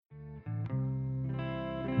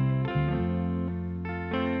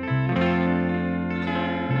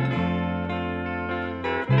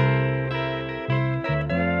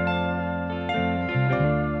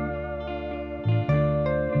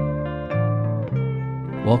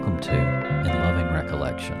Welcome to In Loving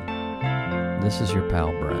Recollection. This is your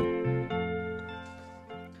pal Brent.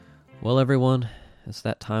 Well, everyone, it's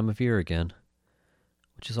that time of year again,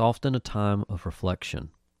 which is often a time of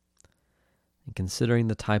reflection. And considering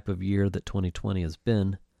the type of year that 2020 has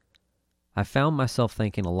been, I found myself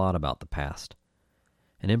thinking a lot about the past,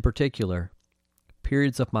 and in particular,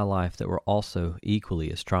 periods of my life that were also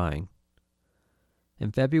equally as trying.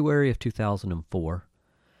 In February of 2004,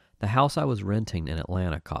 the house I was renting in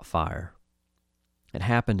Atlanta caught fire. It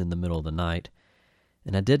happened in the middle of the night,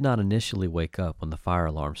 and I did not initially wake up when the fire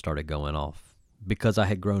alarm started going off, because I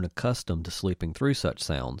had grown accustomed to sleeping through such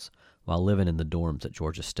sounds while living in the dorms at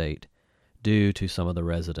Georgia State, due to some of the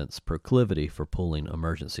residents' proclivity for pulling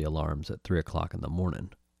emergency alarms at 3 o'clock in the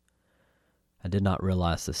morning. I did not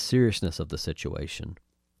realize the seriousness of the situation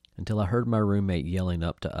until I heard my roommate yelling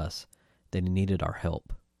up to us that he needed our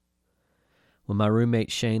help. When my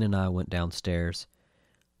roommate Shane and I went downstairs,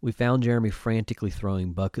 we found Jeremy frantically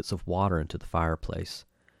throwing buckets of water into the fireplace,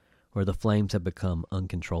 where the flames had become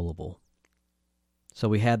uncontrollable. So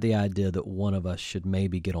we had the idea that one of us should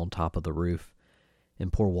maybe get on top of the roof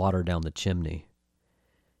and pour water down the chimney.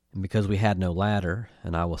 And because we had no ladder,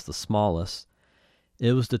 and I was the smallest,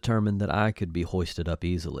 it was determined that I could be hoisted up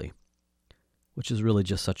easily, which is really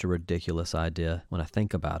just such a ridiculous idea when I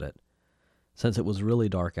think about it, since it was really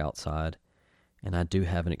dark outside, and I do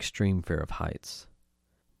have an extreme fear of heights.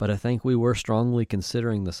 But I think we were strongly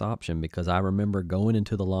considering this option because I remember going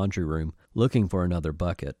into the laundry room looking for another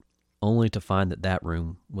bucket, only to find that that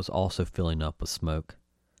room was also filling up with smoke.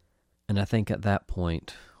 And I think at that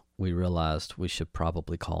point, we realized we should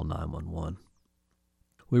probably call 911.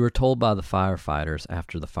 We were told by the firefighters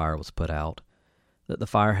after the fire was put out that the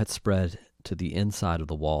fire had spread to the inside of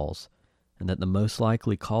the walls and that the most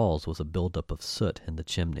likely cause was a buildup of soot in the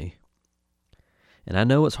chimney. And I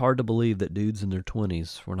know it's hard to believe that dudes in their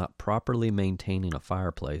 20s were not properly maintaining a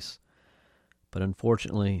fireplace, but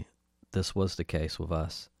unfortunately, this was the case with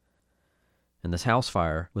us. And this house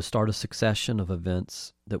fire would start a succession of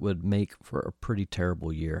events that would make for a pretty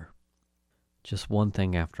terrible year. Just one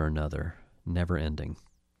thing after another, never ending.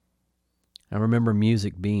 I remember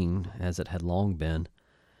music being, as it had long been,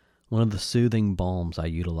 one of the soothing balms I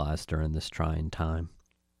utilized during this trying time.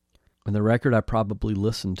 And the record I probably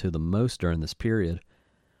listened to the most during this period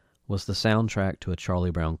was the soundtrack to A Charlie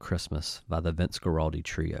Brown Christmas by the Vince Guaraldi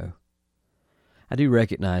Trio. I do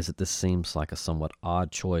recognize that this seems like a somewhat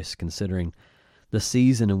odd choice considering the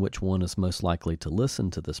season in which one is most likely to listen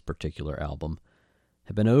to this particular album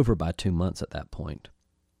had been over by 2 months at that point.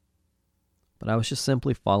 But I was just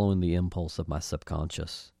simply following the impulse of my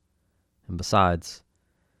subconscious. And besides,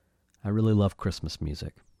 I really love Christmas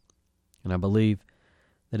music, and I believe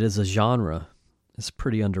that as a genre, it's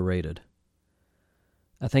pretty underrated.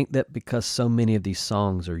 I think that because so many of these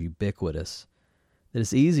songs are ubiquitous, that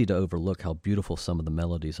it's easy to overlook how beautiful some of the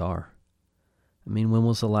melodies are. I mean, when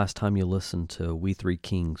was the last time you listened to We Three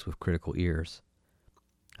Kings with critical ears?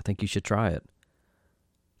 I think you should try it.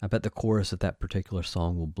 I bet the chorus of that particular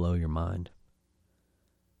song will blow your mind.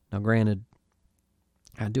 Now granted,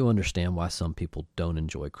 I do understand why some people don't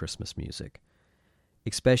enjoy Christmas music,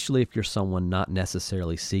 especially if you're someone not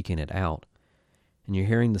necessarily seeking it out, and you're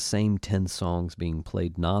hearing the same 10 songs being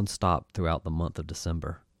played nonstop throughout the month of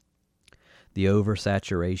December. The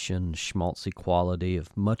oversaturation and schmaltzy quality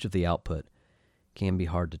of much of the output can be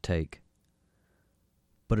hard to take.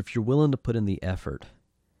 But if you're willing to put in the effort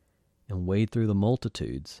and wade through the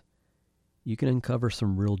multitudes, you can uncover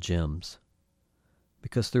some real gems.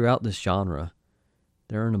 Because throughout this genre,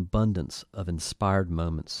 there are an abundance of inspired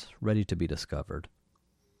moments ready to be discovered.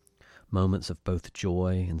 Moments of both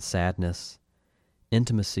joy and sadness,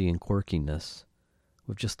 intimacy and quirkiness,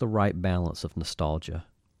 with just the right balance of nostalgia.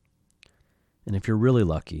 And if you're really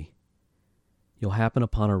lucky, you'll happen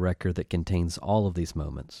upon a record that contains all of these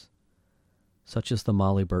moments, such as the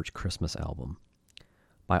Molly Burch Christmas album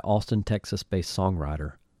by Austin, Texas-based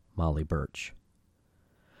songwriter Molly Burch.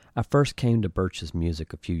 I first came to Burch's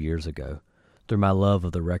music a few years ago through my love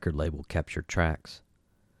of the record label Captured Tracks.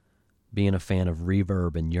 Being a fan of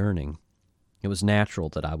Reverb and Yearning, it was natural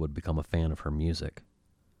that I would become a fan of her music.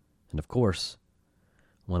 And of course,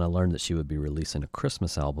 when I learned that she would be releasing a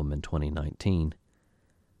Christmas album in 2019,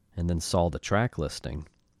 and then saw the track listing,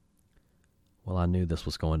 well, I knew this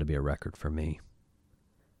was going to be a record for me.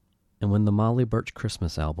 And when the Molly Burch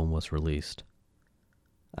Christmas album was released,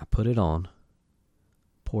 I put it on,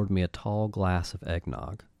 poured me a tall glass of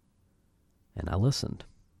eggnog, and I listened.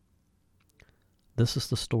 This is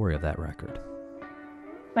the story of that record.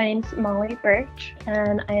 My name's Molly Burch,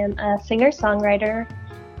 and I am a singer-songwriter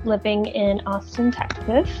living in Austin,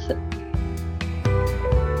 Texas.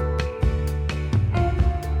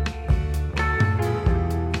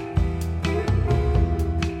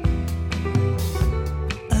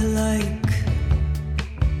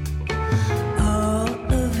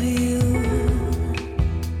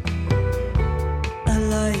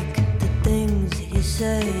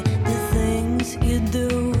 say, the things you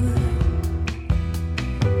do.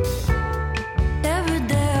 Every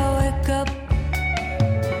day I wake up,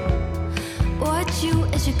 watch you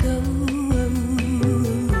as you go.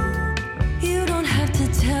 You don't have to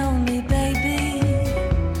tell me, baby.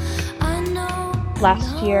 I know.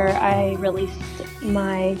 Last year, I released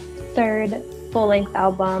my third full-length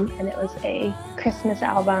album, and it was a Christmas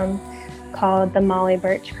album called the Molly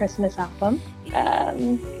Birch Christmas Album.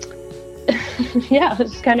 Yeah, it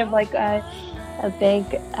was kind of like a big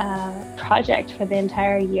project for the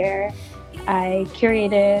entire year. I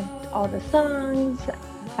curated all the songs.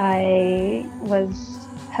 I was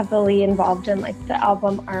heavily involved in like the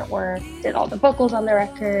album artwork, did all the vocals on the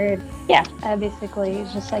record. Yeah, I basically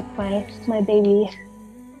it's just like my baby.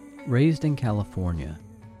 Raised in California,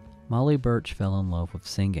 Molly Birch fell in love with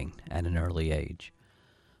singing at an early age.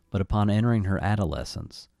 But upon entering her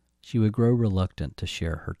adolescence, she would grow reluctant to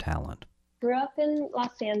share her talent. Grew up in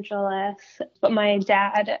Los Angeles, but my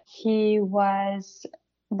dad, he was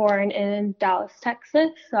born in Dallas, Texas,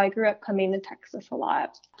 so I grew up coming to Texas a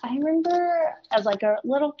lot. I remember as like a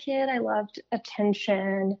little kid, I loved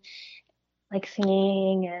attention, like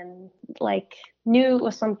singing, and like knew it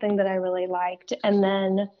was something that I really liked. And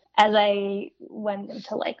then as I went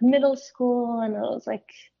into like middle school and it was like,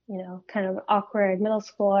 you know, kind of awkward middle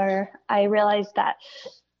schooler, I realized that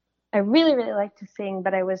I really, really liked to sing,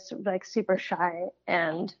 but I was like super shy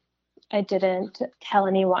and I didn't tell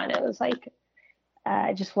anyone. It was like,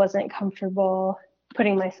 I just wasn't comfortable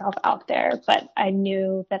putting myself out there, but I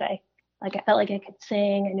knew that I felt like I could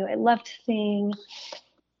sing. I knew I loved to sing.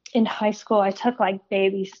 In high school, I took like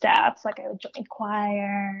baby steps, like I would join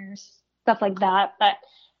choirs, stuff like that, but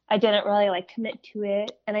I didn't really like commit to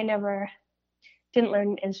it. And I never didn't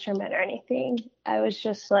learn an instrument or anything. I was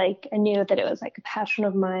just like, I knew that it was like a passion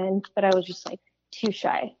of mine, but I was just like too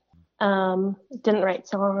shy. Didn't write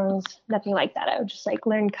songs, nothing like that. I would just like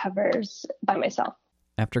learn covers by myself.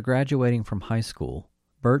 After graduating from high school,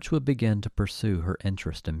 Birch would begin to pursue her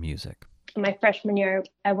interest in music. My freshman year,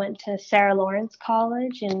 I went to Sarah Lawrence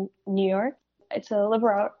College in New York. It's a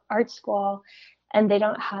liberal arts school, and they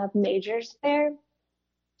don't have majors there.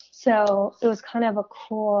 So it was kind of a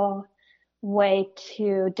cool way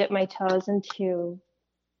to dip my toes into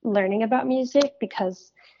learning about music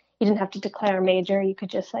because you didn't have to declare a major. You could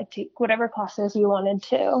just like take whatever classes you wanted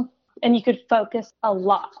to, and you could focus a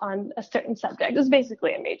lot on a certain subject. It was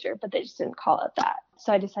basically a major, but they just didn't call it that.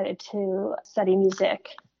 So I decided to study music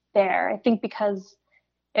there. I think because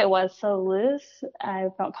it was so loose, I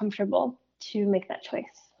felt comfortable to make that choice.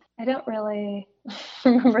 I don't really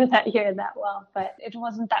remember that year that well, but it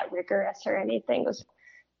wasn't that rigorous or anything. It was,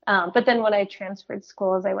 but then when I transferred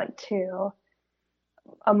schools, I went to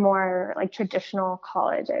a more like traditional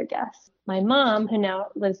college, I guess. My mom, who now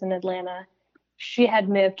lives in Atlanta, she had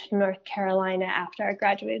moved to North Carolina after I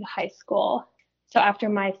graduated high school. So after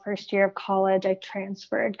my first year of college, I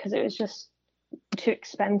transferred because it was just too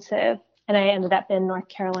expensive. And I ended up in North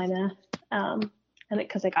Carolina and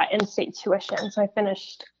because I got in-state tuition. So I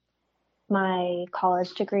finished my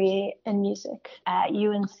college degree in music at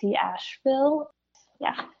UNC Asheville.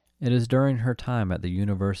 Yeah. It is during her time at the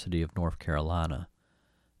University of North Carolina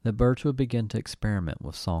that Birch would begin to experiment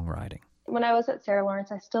with songwriting. When I was at Sarah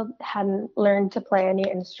Lawrence, I still hadn't learned to play any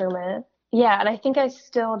instrument. Yeah, and I think I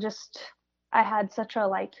still I had such a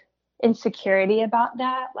like insecurity about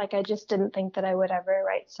that. Like I just didn't think that I would ever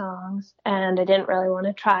write songs, and I didn't really want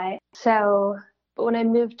to try. So, but when I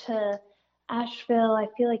moved to Asheville, I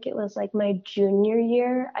feel like it was like my junior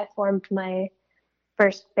year, I formed my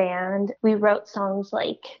first band. We wrote songs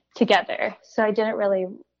like together. So I didn't really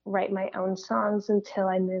write my own songs until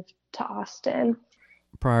I moved to Austin.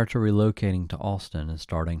 Prior to relocating to Austin and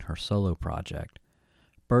starting her solo project,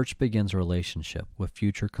 Birch begins a relationship with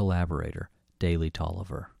future collaborator Daley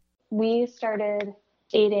Tolliver. We started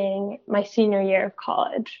dating my senior year of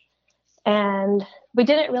college, and we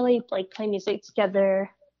didn't really like play music together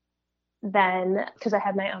then because I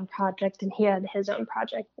had my own project and he had his own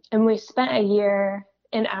project. And we spent a year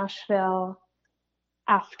in Asheville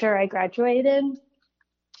after I graduated,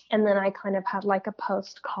 and then I kind of had like a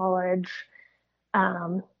post-college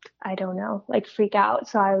I don't know, like freak out.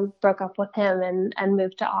 So I broke up with him and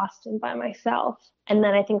moved to Austin by myself. And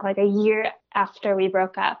then I think like a year after we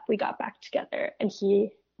broke up, we got back together and he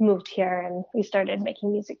moved here and we started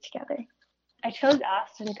making music together. I chose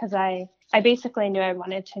Austin because I basically knew I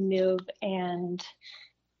wanted to move, and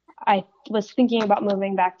I was thinking about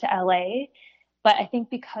moving back to LA. But I think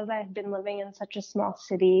because I had been living in such a small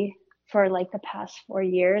city for like the past 4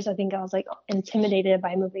 years, I think I was like intimidated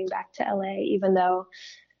by moving back to LA, even though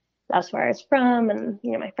that's where I was from. And,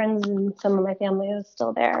 my friends and some of my family was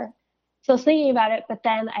still there. So I was thinking about it, but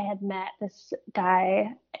then I had met this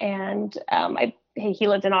guy and he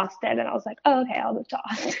lived in Austin, and I was like, oh, okay, I'll move to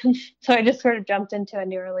Austin. So I just sort of jumped into a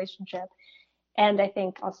new relationship. And I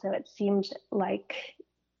think also it seemed like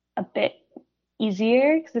a bit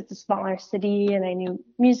easier because it's a smaller city and I knew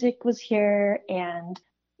music was here. And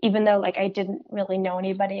even though like I didn't really know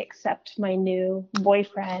anybody except my new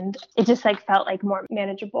boyfriend, it just like felt like more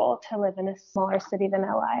manageable to live in a smaller city than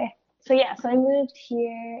LA. So I moved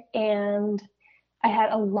here and I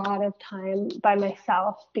had a lot of time by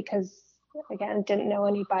myself because, again, didn't know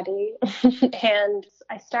anybody. And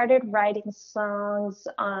I started writing songs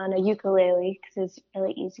on a ukulele because it's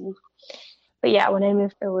really easy. But yeah, when I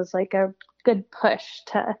moved, it was like a good push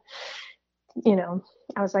to,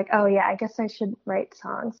 I was like, oh yeah, I guess I should write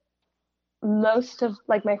songs. Most of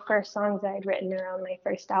like my first songs I had written around my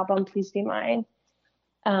first album, Please Be Mine.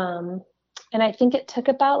 And I think it took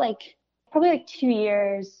about probably 2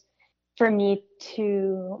 years for me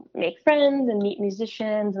to make friends and meet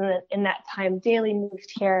musicians. And then in that time, Daly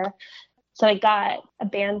moved here. So I got a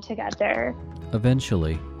band together.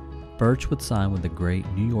 Eventually, Birch would sign with the great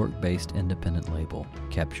New York-based independent label,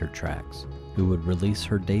 Capture Tracks, who would release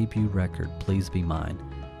her debut record, Please Be Mine,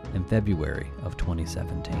 in February of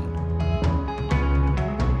 2017.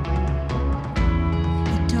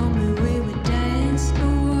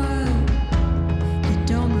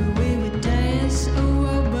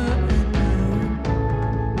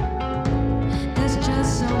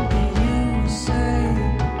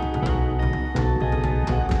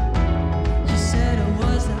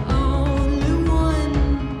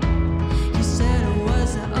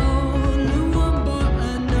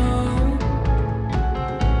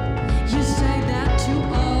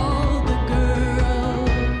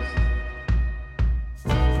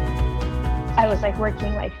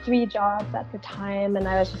 Working 3 jobs at the time, and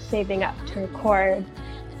I was just saving up to record.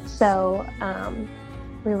 So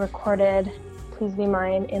we recorded Please Be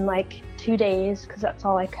Mine in 2 days because that's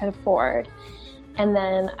all I could afford. And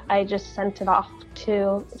then I just sent it off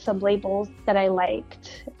to sub labels that I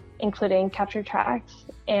liked, including Capture Tracks,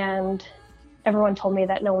 and everyone told me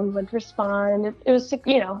that no one would respond. It was,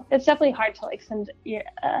 it's definitely hard to send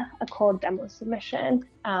a cold demo submission,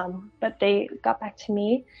 but they got back to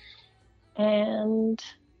me. And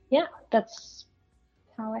yeah, that's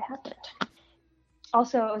how it happened.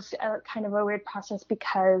 Also, it was kind of a weird process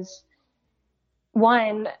because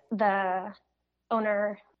one, the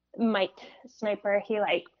owner, Mike Sniper, he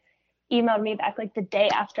emailed me back the day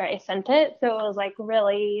after I sent it. So it was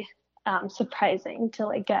really surprising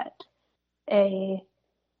to get a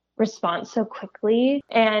response so quickly.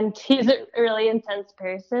 And he's a really intense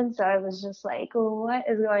person. So I was just what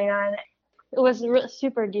is going on? It was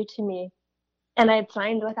super new to me. And I had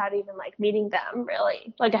signed without even meeting them,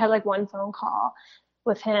 really. I had one phone call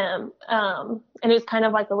with him. And it was kind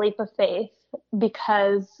of a leap of faith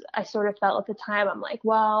because I sort of felt at the time, I'm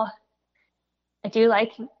well, I do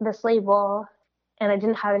like this label and I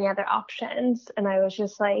didn't have any other options. And I was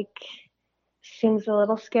just seems a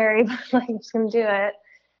little scary, but I'm just going to do it.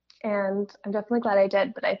 And I'm definitely glad I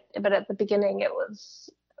did. But at the beginning, it was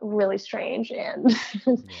really strange. And,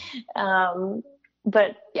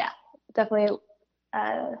 but yeah. Definitely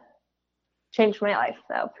changed my life,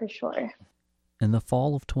 though, for sure. In the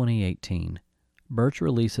fall of 2018, Birch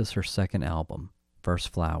releases her second album, First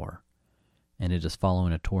Flower, and it is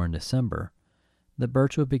following a tour in December that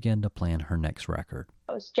Birch would begin to plan her next record.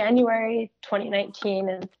 It was January 2019,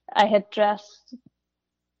 and I had just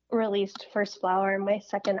released First Flower, my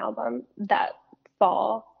second album, that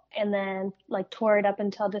fall, and then toured up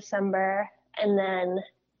until December, and then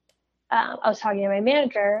I was talking to my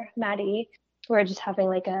manager, Maddie. We were just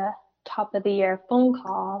having a top of the year phone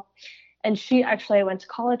call. And she actually went to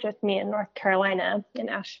college with me in North Carolina, in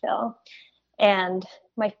Asheville. And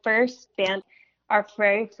my first band, our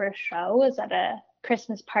very first show was at a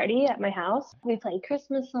Christmas party at my house. We played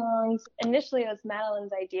Christmas songs. Initially, it was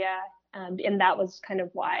Madeline's idea. And that was kind of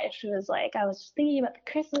why. She was I was just thinking about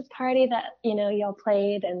the Christmas party that, y'all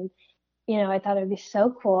played. And, I thought it'd be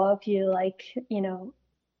so cool if you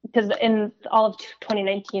because in all of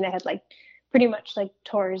 2019, I had pretty much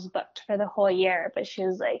tours booked for the whole year. But she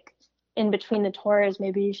was in between the tours,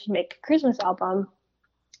 maybe you should make a Christmas album.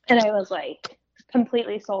 And I was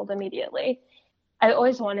completely sold immediately. I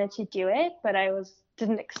always wanted to do it, but I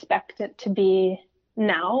didn't expect it to be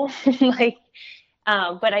now. But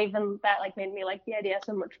that made me like the idea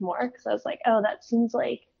so much more because I was oh, that seems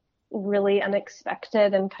really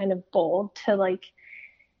unexpected and kind of bold to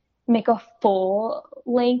make a full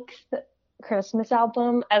length Christmas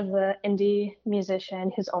album as an indie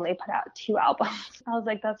musician who's only put out 2 albums. I was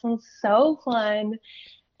like, that sounds so fun.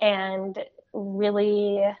 And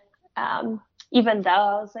really, even though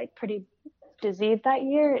I was like pretty busy that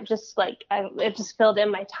year, it just filled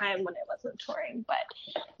in my time when I wasn't touring. But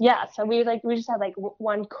yeah, so we just had like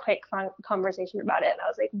one quick conversation about it, and I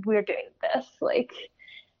was like, we're doing this like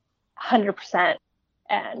 100%.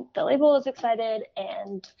 And the label was excited,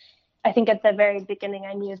 and I think at the very beginning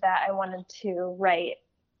I knew that I wanted to write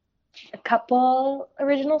a couple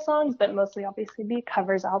original songs, but mostly obviously be a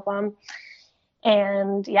covers album.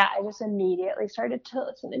 And yeah, I just immediately started to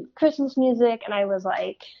listen to Christmas music, and I was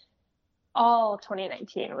like, all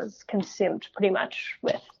 2019 was consumed pretty much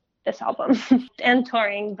with this album and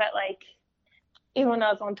touring. But like, even when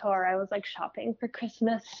I was on tour, I was like shopping for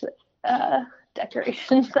Christmas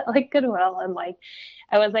decorations at like Goodwill, and like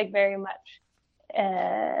I was like very much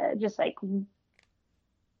just like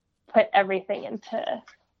put everything into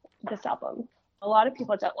this album. A lot of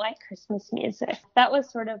people don't like Christmas music. That was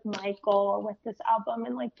sort of my goal with this album,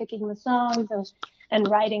 and like picking the songs and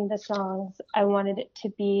writing the songs. I wanted it to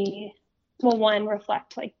be, well, one,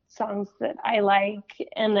 reflect like songs that I like,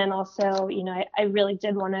 and then also, you know, I really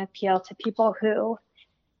did want to appeal to people who,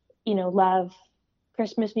 you know, love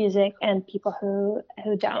Christmas music and people who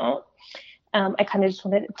don't. I kind of just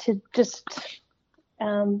wanted it to just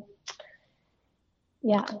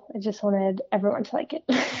I just wanted everyone to like it.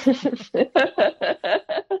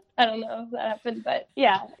 I don't know if that happened, but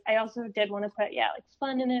yeah, I also did want to put like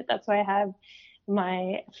fun in it. That's why I have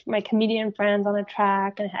my comedian friends on a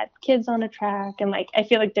track, and I had kids on a track, and like I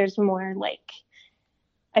feel like there's more, like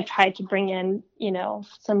I tried to bring in, you know,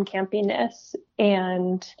 some campiness,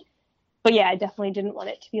 but yeah, I definitely didn't want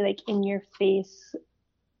it to be like in your face,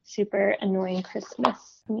 super annoying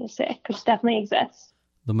Christmas music, which definitely exists.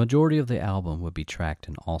 The majority of the album would be tracked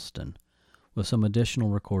in Austin, with some additional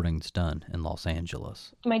recordings done in Los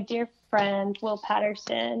Angeles. My dear friend, Will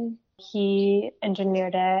Patterson, he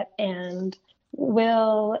engineered it, and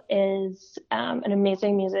Will is an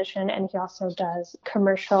amazing musician, and he also does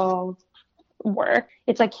commercial work.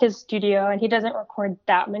 It's like his studio, and he doesn't record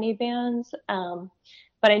that many bands,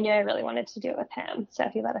 but I knew I really wanted to do it with him, so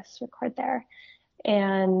he let us record there.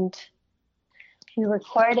 And we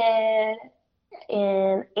recorded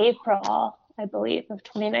in April, I believe, of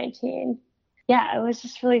 2019. Yeah, it was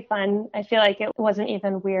just really fun. I feel like it wasn't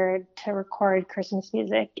even weird to record Christmas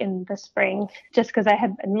music in the spring, just because I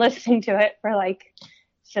had been listening to it for like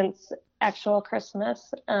since actual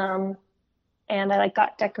Christmas. And I like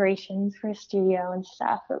got decorations for a studio and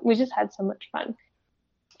stuff. We just had so much fun.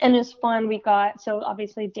 And it was fun. So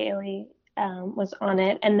obviously Daly was on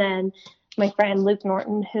it. And then my friend Luke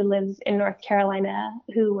Norton, who lives in North Carolina,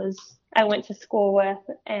 I went to school with,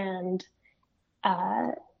 and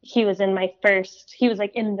he was in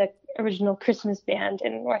the original Christmas band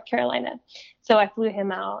in North Carolina. So I flew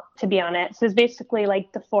him out to be on it. So it's basically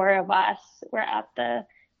like the 4 of us were at the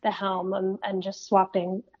helm and just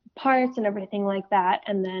swapping parts and everything like that.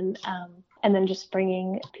 And then just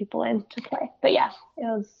bringing people in to play. But yeah, it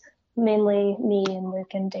was mainly me and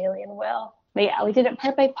Luke and Daly and Will. But yeah, we did it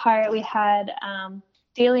part by part. We had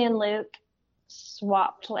Daly and Luke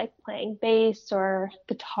swapped like playing bass or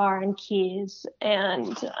guitar and keys,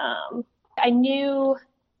 and I knew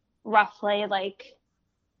roughly like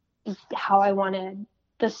how I wanted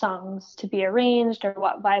the songs to be arranged or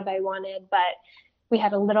what vibe I wanted, but we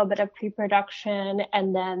had a little bit of pre-production,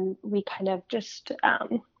 and then we kind of just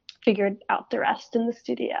figured out the rest in the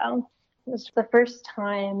studio. It was the first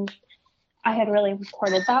time I had really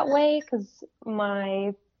recorded that way, because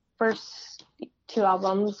my first 2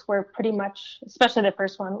 albums were pretty much, especially the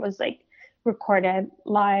first one, was like recorded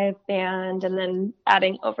live band and then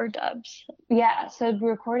adding overdubs. Yeah, so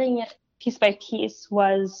recording it piece by piece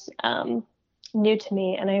was new to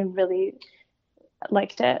me, and I really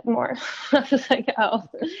liked it more. I was like, oh,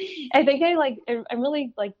 I think I'm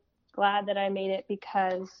really like glad that I made it,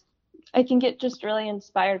 because I think it just really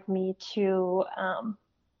inspired me to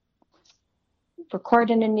record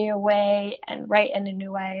in a new way and write in a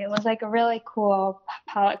new way. It was like a really cool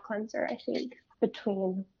palette cleanser, I think,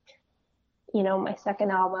 between, you know, my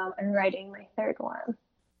second album and writing my third one.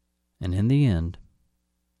 And in the end,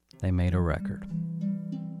 they made a record.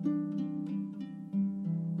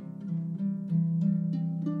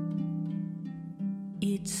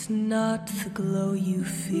 It's not the glow you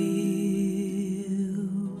feel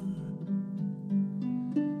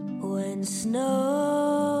when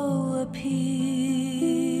snow appears.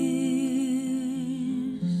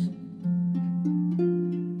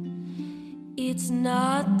 It's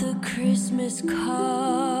not the Christmas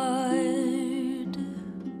card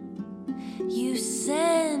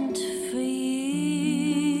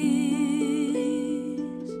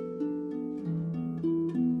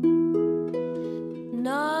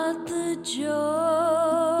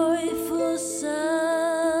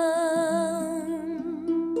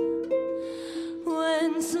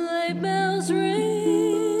bells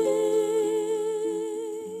ring.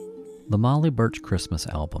 The Molly Birch Christmas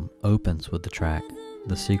album opens with the track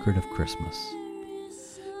The Secret of Christmas,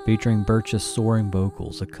 featuring Birch's soaring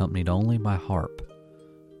vocals accompanied only by harp.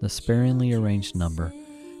 The sparingly arranged number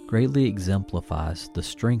greatly exemplifies the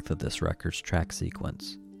strength of this record's track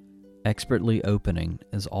sequence, expertly opening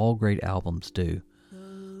as all great albums do,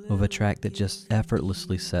 with a track that just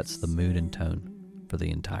effortlessly sets the mood and tone for the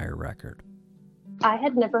entire record. I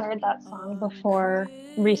had never heard that song before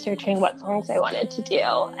researching what songs I wanted to do,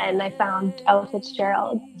 and I found Ella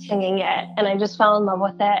Fitzgerald singing it, and I just fell in love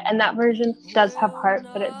with it. And that version does have harp,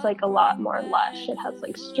 but it's like a lot more lush. It has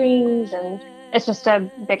like strings, and it's just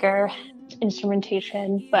a bigger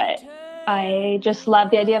instrumentation, but I just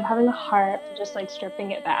love the idea of having a harp, just like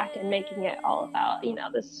stripping it back and making it all about,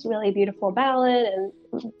 this really beautiful ballad and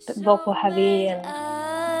vocal heavy. And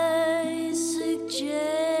I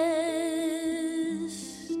suggest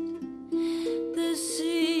the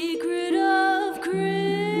secret of Christmas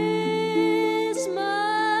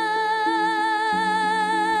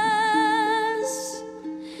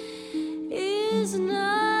is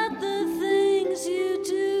not the things you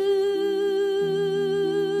do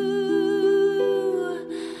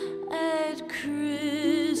at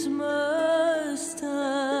Christmas time,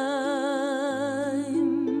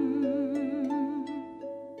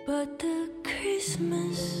 but the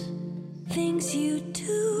Christmas things you do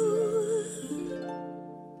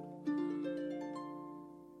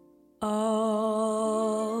all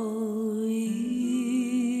year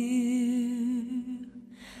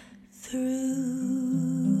through.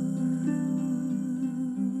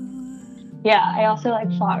 yeah, I also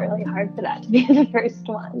fought really hard for that to be the first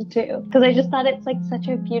one too, because I just thought it's such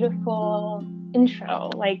a beautiful intro.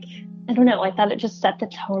 I don't know, I thought it just set the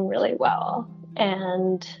tone really well,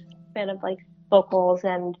 and fan of vocals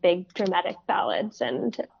and big dramatic ballads,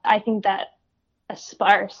 and I think that a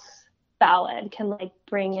sparse ballad can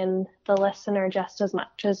bring in the listener just as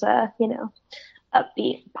much as a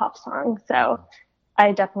upbeat pop song. So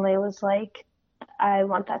I definitely was I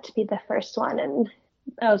want that to be the first one, and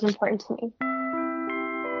that was important to me.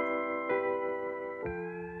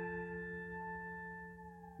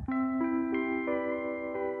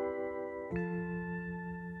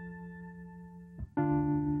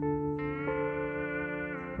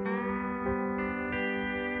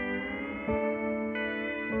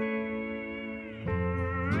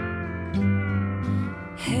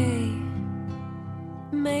 Hey,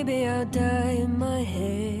 maybe I'll dye my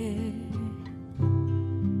hair.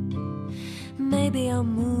 Maybe I'll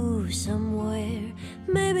move somewhere.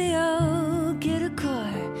 Maybe I'll get a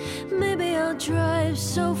car. Maybe I'll drive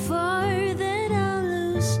so far that I'll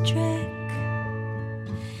lose track.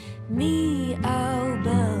 Me, I'll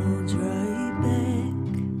bounce right back.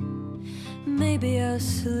 Maybe I'll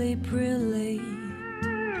sleep real late.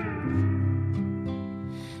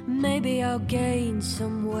 Maybe I'll gain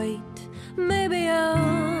some weight. Maybe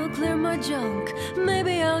I'll clear my junk.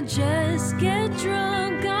 Maybe I'll just get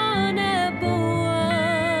drunk on apple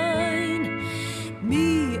wine.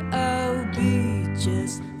 Me, I'll be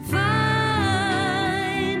just fine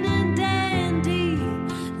and dandy.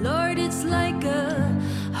 Lord, it's like a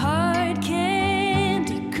hard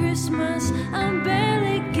candy Christmas. I'm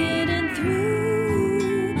barely getting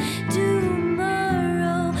through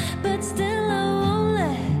tomorrow, but still I won't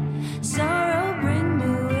let sorrow bring me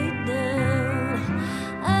way down.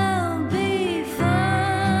 I'll be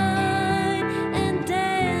fine and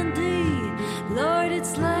dandy. Lord,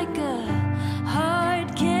 it's like a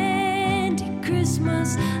hard candy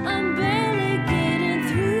Christmas. I'm barely getting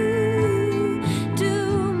through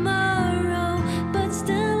tomorrow, but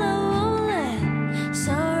still I won't let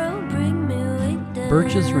sorrow bring me way down.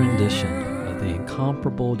 Birch's rendition of the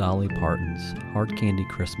incomparable Dolly Parton's Hard Candy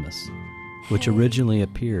Christmas, which originally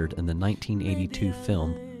appeared in the 1982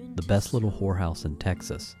 film The Best Little Whorehouse in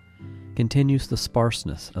Texas, continues the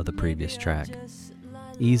sparseness of the previous track,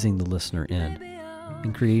 easing the listener in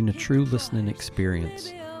and creating a true listening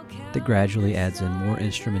experience that gradually adds in more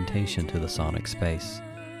instrumentation to the sonic space,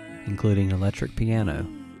 including electric piano,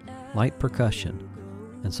 light percussion,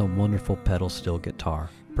 and some wonderful pedal steel guitar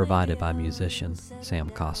provided by musician Sam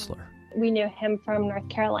Costler. We knew him from North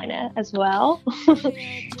Carolina as well.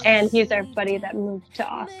 And he's our buddy that moved to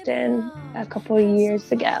Austin a couple of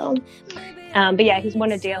years ago. But yeah, he's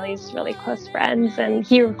one of Daly's really close friends, and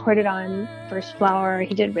he recorded on First Flower.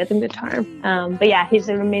 He did rhythm guitar. But yeah, he's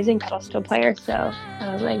an amazing pedal steel player, so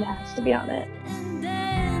I was like, he has to be on it.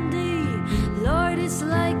 Dandy, Lord, it's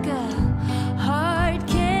like a hard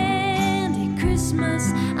candy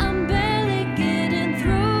Christmas. I'm barely getting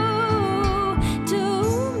through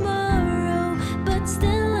tomorrow, but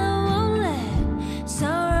still I won't let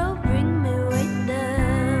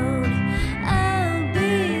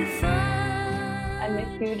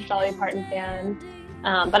Parton Fan.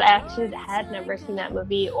 But I actually had never seen that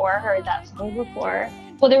movie or heard that song before.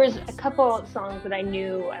 Well, there was a couple songs that I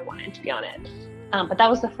knew I wanted to be on it. But that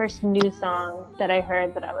was the first new song that I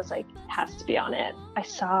heard that I was like, has to be on it. I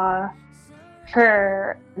saw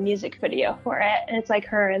her music video for it, and it's like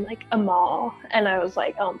her in like a mall, and I was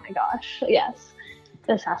like, oh my gosh, yes,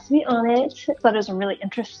 this has to be on it. I thought it was a really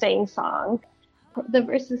interesting song. The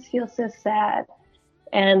verses feel so sad,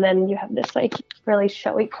 and then you have this like really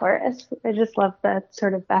showy chorus. I just love the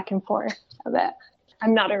sort of back and forth of it.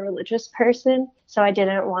 I'm not a religious person, so I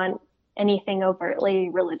didn't want anything overtly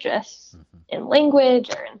religious in language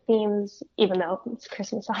or in themes, even though it's a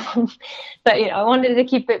Christmas song. But, I wanted to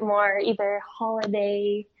keep it more either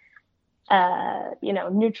holiday,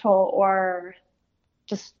 neutral, or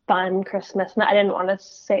just fun Christmas. And I didn't want to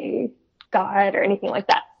say God or anything like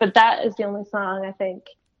that. But that is the only song I think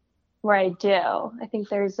where I do. I think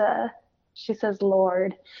she says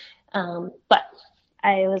Lord. But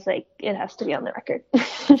I was like, it has to be on the record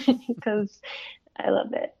because I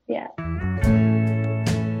love it. Yeah.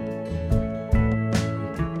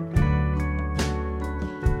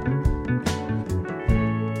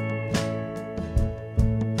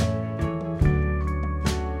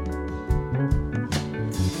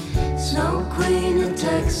 Snow Queen of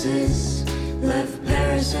Texas left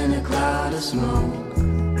Paris in a cloud of smoke.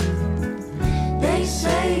 They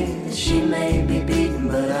say that she may be beaten,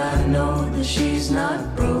 but I know that she's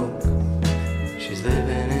not broke. She's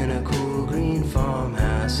living in a cool green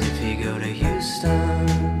farmhouse. If you go to Houston,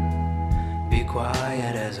 be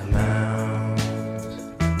quiet as a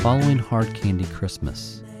mouse. Following Hard Candy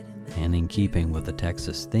Christmas, and in keeping with the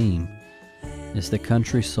Texas theme, is the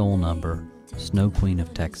country soul number Snow Queen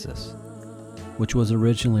of Texas, which was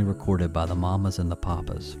originally recorded by the Mamas and the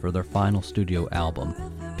Papas for their final studio album,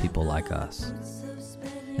 People Like Us.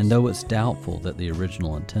 And though it's doubtful that the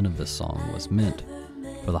original intent of this song was meant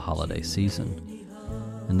for the holiday season,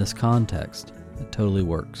 in this context, it totally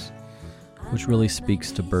works, which really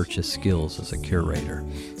speaks to Birch's skills as a curator.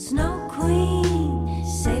 Snow Queen,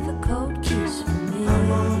 save a cold kiss for me.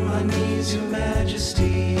 I'm on my knees, Your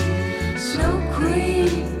Majesty. Snow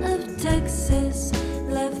Queen of Texas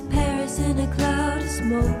left Paris in a cloud of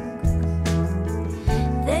smoke.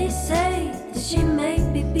 They say that she may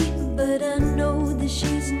be beaten, but I know that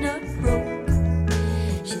she's not broke.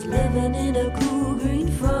 She's living in a cool green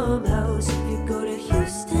farmhouse. If you go to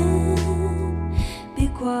Houston, be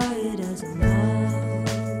quiet as a mouse.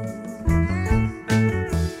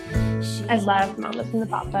 I love Mamas and the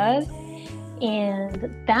Papas, and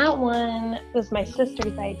that one was my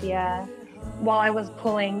sister's idea. While I was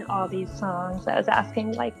pulling all these songs, I was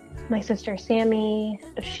asking like my sister Sammy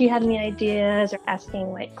if she had any ideas, or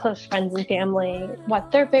asking like close friends and family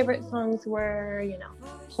what their favorite songs were,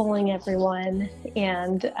 polling everyone.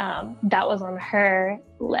 And that was on her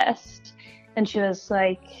list. And she was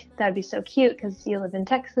like, that'd be so cute because you live in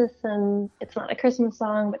Texas and it's not a Christmas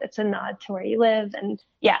song, but it's a nod to where you live. And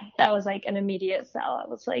yeah, that was like an immediate sell. I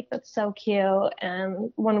was like, that's so cute.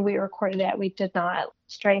 And when we recorded it, we did not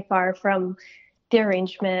stray far from the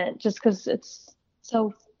arrangement just because it's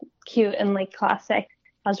so cute and like classic.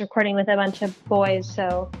 I was recording with a bunch of boys,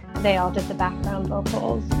 so they all did the background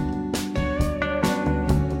vocals.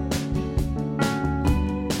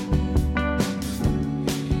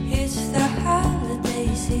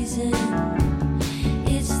 Season.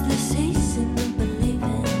 It's the season of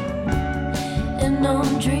believing, and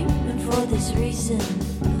I'm dreaming for this reason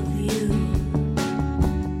of you.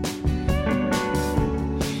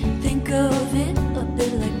 Think of it a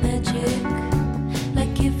bit like magic,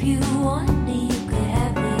 like if you want it, you could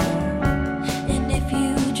have it, and if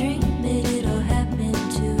you dream it, it'll happen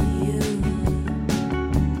to you.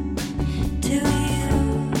 To you.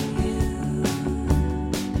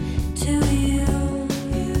 To you.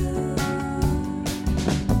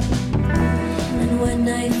 When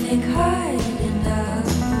I think hard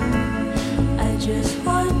enough, I just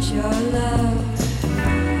want your love,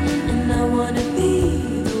 and I want to be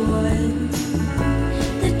the one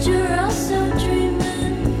that you're also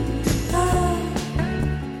dreaming of.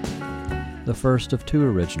 The first of two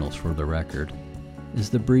originals for the record is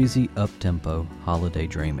the breezy up-tempo Holiday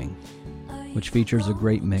Dreaming, which features a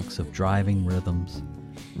great mix of driving rhythms,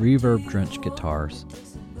 reverb-drenched guitars,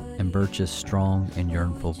 and Birch's strong and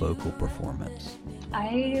yearnful vocal performance.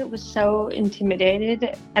 I was so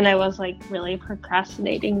intimidated, and I was like really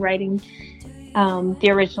procrastinating writing the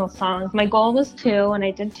original songs. My goal was 2, and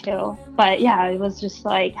I did 2. But yeah, it was just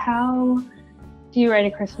like, how do you write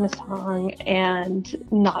a Christmas song and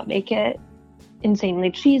not make it insanely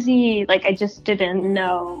cheesy? Like, I just didn't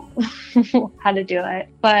know how to do it.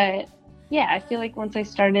 But yeah, I feel like once I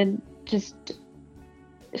started just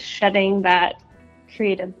shedding that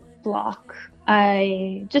creative block.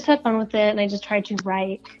 I just had fun with it, and I just tried to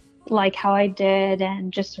write like how I did,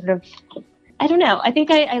 and just sort of, I don't know. I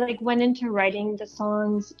think I like went into writing the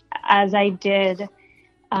songs as I did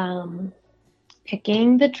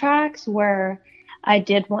picking the tracks, where I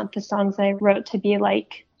did want the songs I wrote to be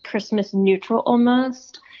like Christmas neutral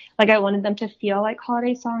almost. Like I wanted them to feel like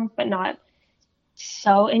holiday songs, but not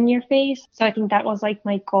so in your face. So I think that was like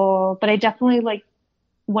my goal. But I definitely like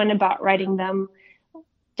went about writing them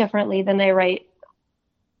differently than I write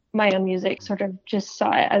my own music. Sort of just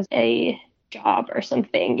saw it as a job or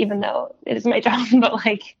something, even though it is my job. But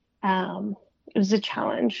like it was a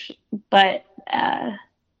challenge. But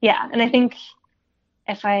yeah, and I think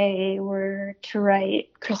if I were to write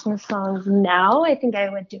Christmas songs now, I think I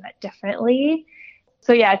would do it differently.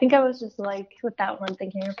 So yeah, I think I was just like with that one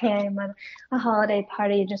thinking, okay, I'm at a holiday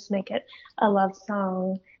party, just make it a love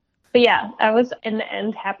song. But yeah, I was in the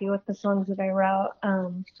end happy with the songs that I wrote.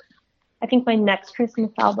 I think my next Christmas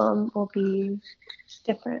album will be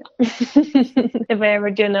different if I ever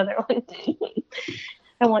do another one.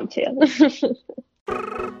 I want to.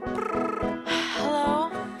 Hello?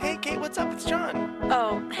 Hey, Kate, what's up? It's John.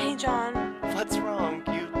 Oh, hey, John. What's wrong?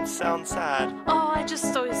 You sound sad. Oh, I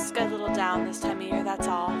just always get a little down this time of year, that's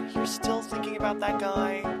all. You're still thinking about that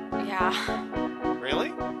guy? Yeah.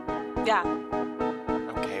 Really? Yeah.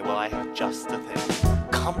 Okay, well, I have just the thing.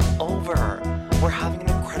 Come over. We're having an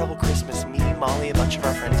incredible Christmas. Me, Molly, a bunch of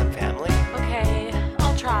our friends and family. Okay,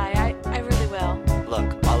 I'll try. I really will.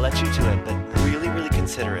 Look, I'll let you do it, but really, really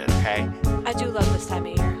consider it, okay? I do love this time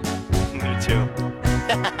of year. Me too.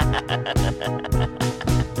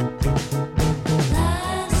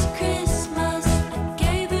 Last Christmas, I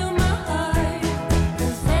gave you my heart. The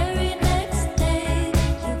very next day,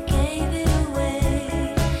 you gave it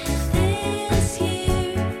away. This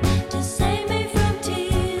year, to save me from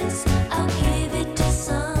tears, I'll give it to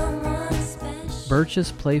someone special.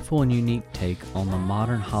 Birch's playful and unique take on the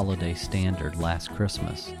modern holiday standard Last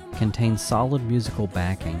Christmas contains solid musical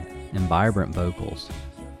backing and vibrant vocals.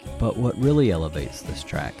 But what really elevates this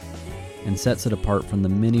track and sets it apart from the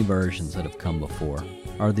many versions that have come before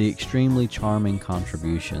are the extremely charming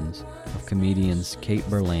contributions of comedians Kate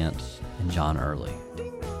Berlant and John Early.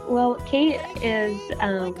 Well, Kate is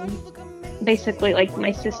basically like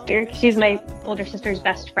my sister. She's my older sister's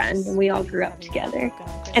best friend, and we all grew up together.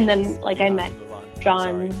 And then like I met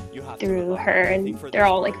John through her, and they're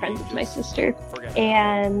all like friends with my sister.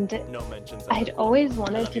 And I'd always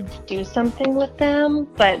wanted to do something with them,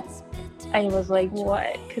 but I was like,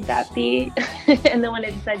 what could that be? And then when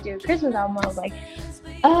I decided to do a Christmas album, I was like,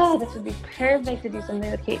 oh, this would be perfect to do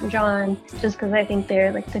something with Kate and John, just because I think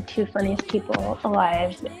they're like the two funniest people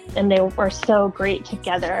alive, and they were so great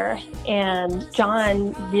together. And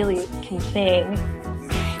John really can sing.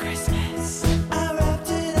 Merry Christmas. I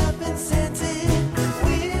wrapped it up and sent it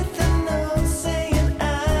with a note saying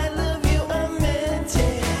I love you, I meant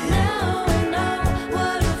it. Now I know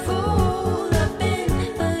what a fool I've been,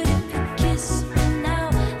 but if you kiss me now,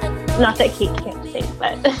 I know. Not that Kate can't sing,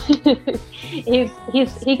 but he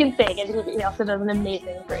can sing, and he also does an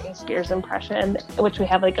amazing Britney Spears impression, which we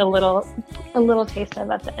have like a little taste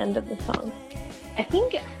of at the end of the song. I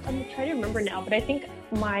think I'm trying to remember now, but I think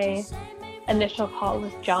my initial call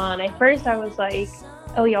was John. At first, I was like,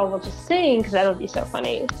 "Oh, y'all will just sing because that'll be so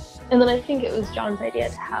funny," and then I think it was John's idea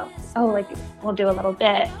to have, like we'll do a little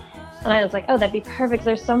bit, and I was like, "Oh, that'd be perfect."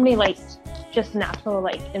 There's so many like just natural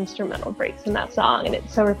like instrumental breaks in that song, and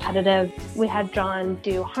it's so repetitive. We had John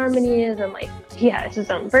do harmonies, and like he has his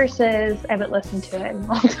own verses. I haven't listened to it in a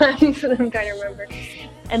long time, so I'm trying to remember.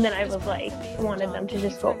 And then I was like, wanted them to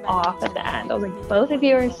just go off at the end. I was like, both of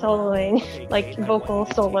you are soloing, like vocal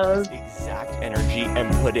solos. Exact energy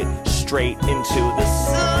and put it straight into the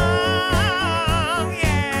song.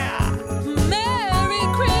 Yeah. Merry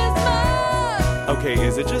Christmas! Okay,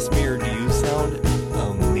 is it just me or do you sound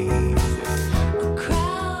amazing?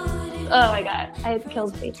 Oh my god, it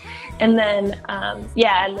kills me. And then and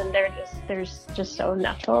then there's just so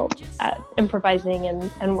natural at improvising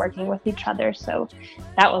and working with each other. So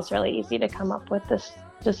that was really easy to come up with this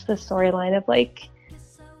storyline of like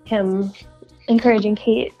him encouraging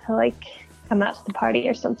Kate to like come out to the party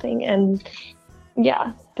or something. And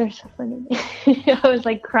yeah, they're so funny. I was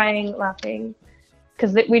like crying, laughing,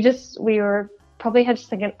 because we were probably had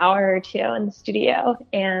just like an hour or two in the studio,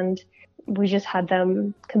 and we just had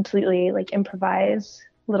them completely like improvise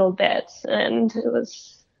little bits, and there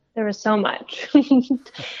was so much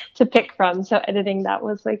to pick from. So editing that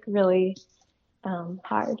was like really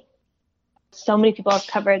hard. So many people have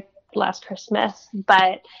covered Last Christmas,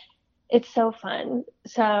 but it's so fun.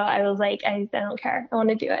 So I was like, I don't care. I want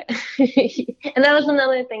to do it. And that was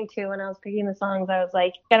another thing too. When I was picking the songs, I was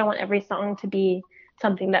like, I don't want every song to be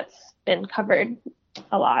something that's been covered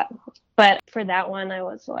a lot. But for that one, I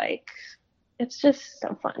was like, it's just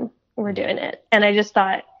so fun. We're doing it. And I just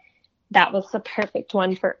thought that was the perfect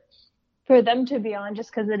one for them to be on, just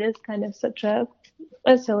because it is kind of such a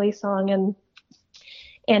silly song,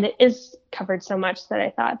 and it is covered so much that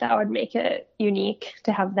I thought that would make it unique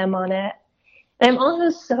to have them on it. And I'm also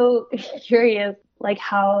so curious, like,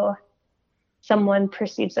 how someone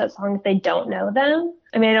perceives that song if they don't know them.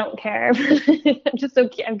 I mean, I don't care. I'm just I'm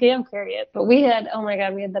curious. But we had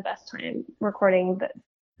the best time recording this.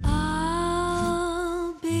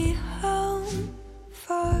 I'll be home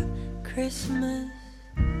for Christmas.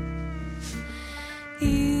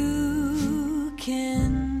 You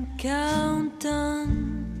can count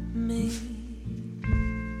on me.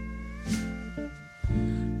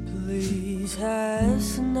 Please have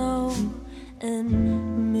snow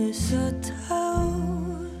and mistletoe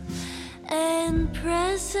and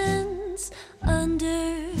presents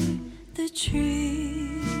under the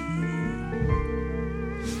tree.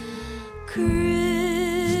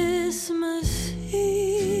 Christmas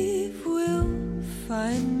Eve will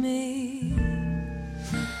find me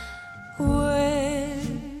where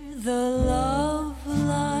the love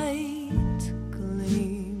light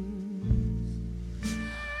gleams.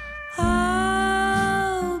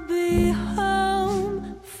 I'll be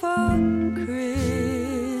home for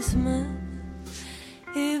Christmas,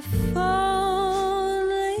 if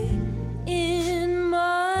only in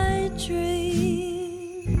my dreams.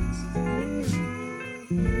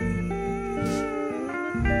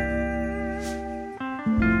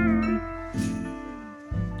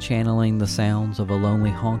 Channeling the sounds of a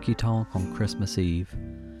lonely honky-tonk on Christmas Eve,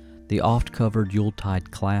 the oft-covered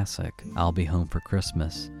Yuletide classic, I'll Be Home for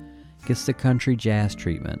Christmas, gets the country jazz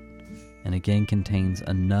treatment, and again contains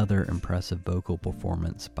another impressive vocal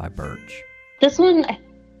performance by Birch. This one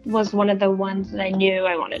was one of the ones that I knew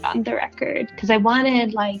I wanted on the record, because I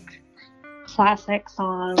wanted like classic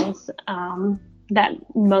songs that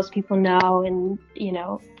most people know, and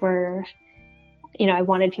I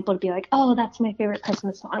wanted people to be like, oh, that's my favorite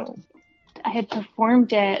Christmas song. I had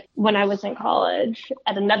performed it when I was in college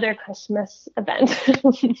at another Christmas event.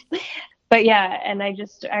 But yeah, and I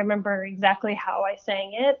remember exactly how I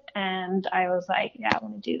sang it, and I was like, yeah, I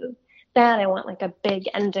want to do that. I want like a big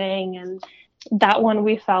ending. And that one,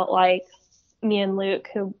 we felt like, me and Luke,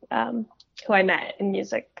 who I met in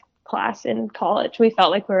music class in college, we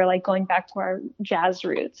felt like we were like going back to our jazz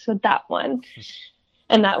roots with that one.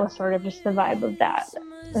 And that was sort of just the vibe of that,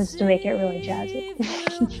 was to make it really jazzy.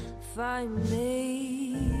 Find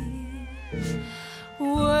me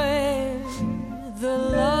where the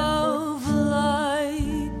love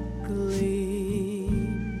light gleams.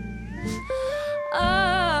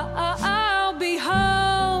 I'll be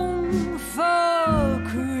home for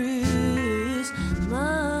Christmas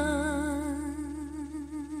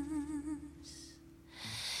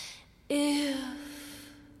if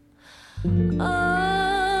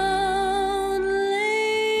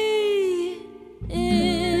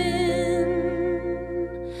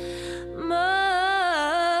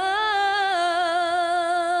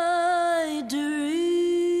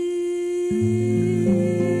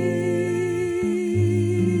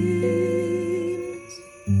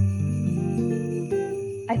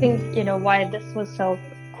I think, why this was so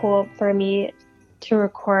cool for me to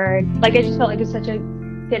record, like, I just felt like it was such a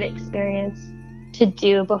good experience to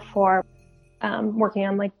do before working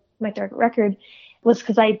on like my third record, was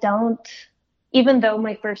because even though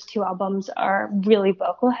my first two albums are really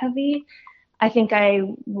vocal heavy, I think I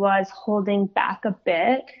was holding back a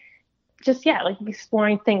bit, just like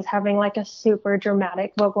exploring things, having like a super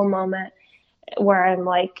dramatic vocal moment where I'm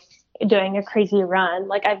like doing a crazy run.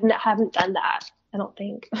 Like I haven't done that, I don't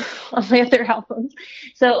think, on my other albums.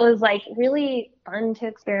 So it was like really fun to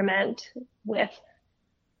experiment with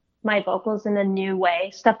my vocals in a new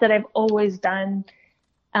way, stuff that I've always done,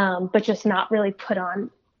 but just not really put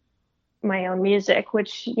on my own music,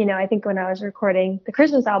 which, I think when I was recording the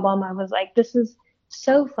Christmas album, I was like, this is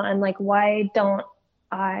so fun. Like, why don't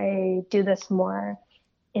I do this more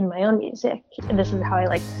in my own music? And this is how I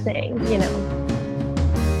like to sing,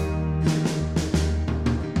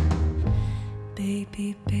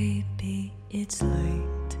 Baby, baby, it's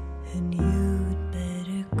late and you'd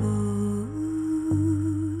better go.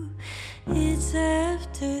 It's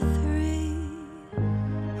after 3.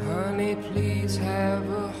 Honey, please have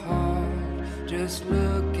a heart. Just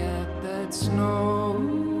look at that snow.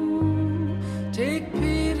 Take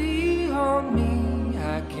pity on me.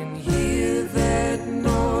 I can hear that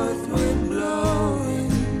north wind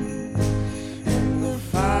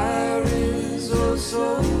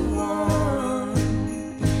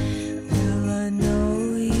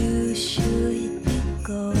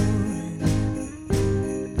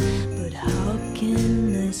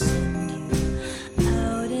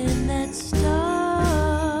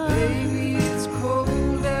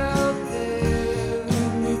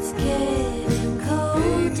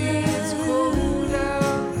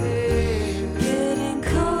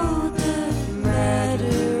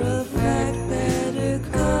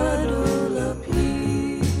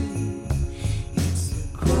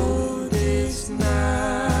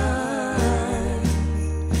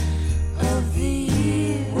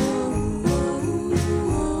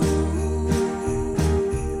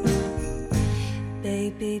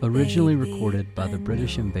Originally recorded by the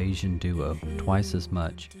British Invasion duo Twice as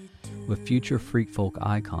Much, with future freak folk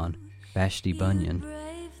icon Vashti Bunyan,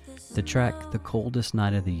 the track The Coldest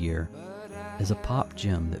Night of the Year is a pop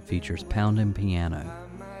gem that features pounding piano,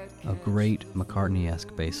 a great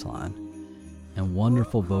McCartney-esque bass line, and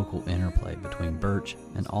wonderful vocal interplay between Birch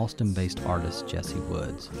and Austin-based artist Jesse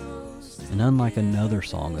Woods. And unlike another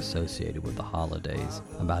song associated with the holidays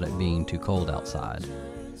about it being too cold outside,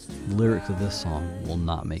 the lyrics of this song will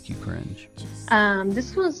not make you cringe.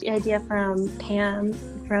 This was the idea from Pam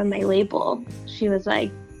from my label. She was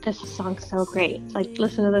like, this song's so great. Like,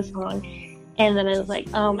 listen to this song. And then I was like,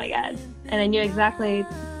 oh my God. And I knew exactly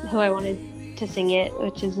who I wanted to sing it,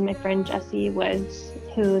 which is my friend Jesse Woods,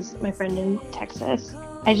 who's my friend in Texas.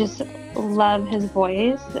 I just love his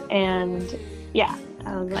voice. And yeah,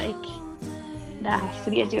 I was like, that has to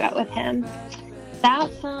be a duet with him.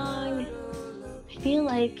 That song, I feel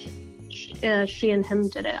like she and him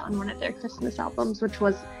did it on one of their Christmas albums, which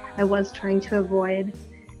was, I was trying to avoid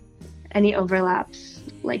any overlaps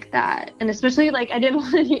like that. And especially, like, I didn't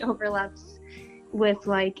want any overlaps with,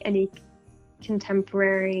 like, any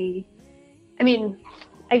contemporary, I mean,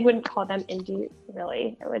 I wouldn't call them indie,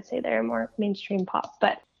 really. I would say they're more mainstream pop,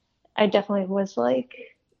 but I definitely was, like,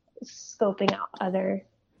 scoping out other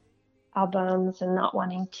albums and not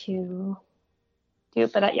wanting to do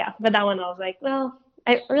it. But yeah, but that one I was like, well,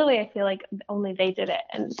 I feel like only they did it,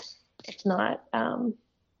 and it's not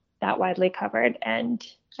that widely covered, and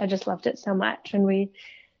I just loved it so much. And we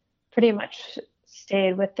pretty much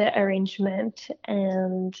stayed with the arrangement,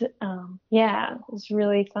 and yeah, it was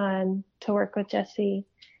really fun to work with Jesse,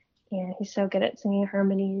 and he's so good at singing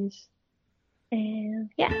harmonies. And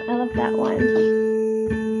yeah, I love that one.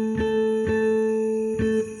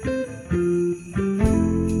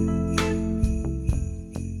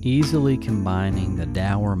 Easily combining the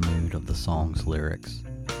dour mood of the song's lyrics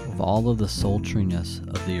with all of the sultriness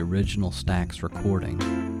of the original Stax recording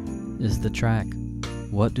is the track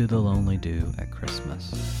What Do the Lonely Do at Christmas?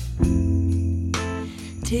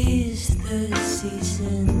 'Tis the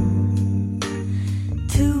season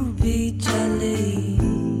to be jolly,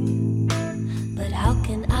 but how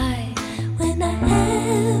can I when I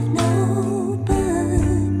have nobody?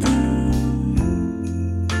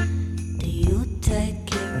 The Yuletide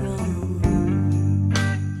carol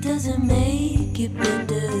doesn't make it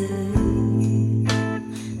better,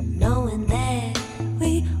 knowing that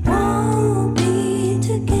we won't be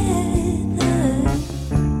together.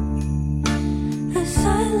 A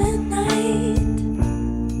silent night,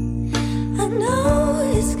 I know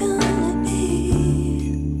it's gonna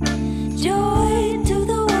be joy to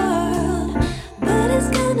the world, but it's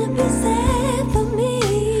gonna be sad for me.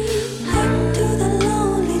 What do the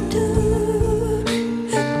lonely do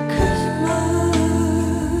at Christmas?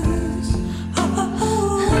 Oh, oh,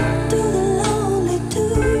 oh. What do the lonely do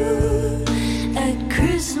at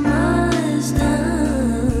Christmas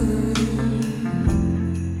time?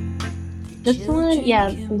 This one, yeah,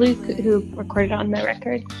 Luke, who recorded on the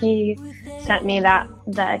record, he sent me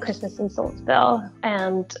the Christmas in Soulsville,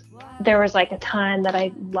 and there was like a ton that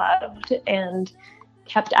I loved and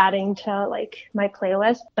kept adding to like my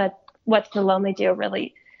playlist, but What's the Lonely Do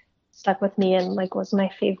really stuck with me and like was my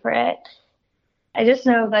favorite. I just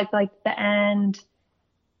know like the end,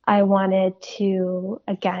 I wanted to,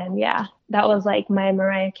 again, yeah, that was like my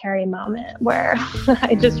Mariah Carey moment where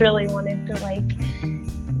I just really wanted to like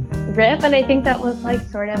riff, and I think that was like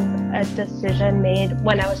sort of a decision made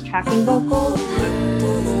when I was tracking vocals. What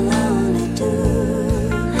do the lonely do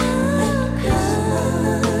at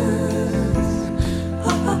Christmas?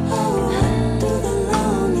 Oh, oh, oh. What do the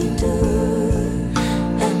lonely do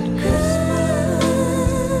at Christmas?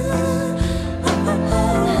 Oh, oh,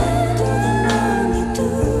 oh. What do the lonely do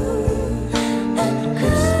at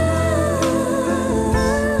Christmas?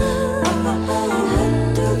 Oh, oh, oh.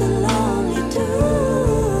 What do the lonely do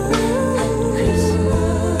at Christmas?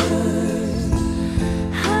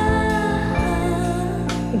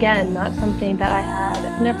 Again, not something that I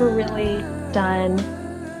had never really done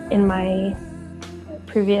in my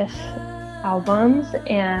previous albums,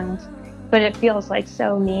 but it feels like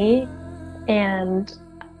so me, and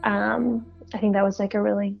I think that was like a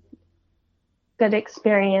really good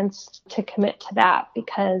experience to commit to that,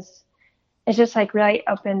 because it's just like really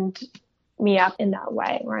opened me up in that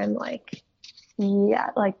way where I'm like, yeah,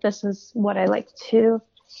 like this is what I like to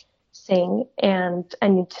sing, and I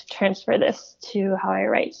need to transfer this to how I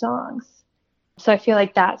write songs. So I feel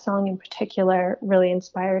like that song in particular really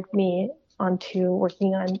inspired me onto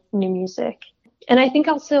working on new music. And I think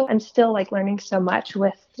also I'm still like learning so much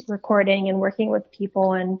with recording and working with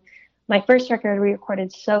people. And my first record we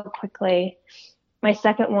recorded so quickly, my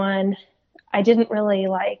second one, I didn't really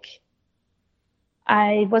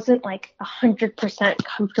I wasn't 100%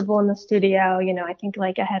 comfortable in the studio. I think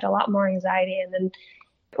I had a lot more anxiety, and then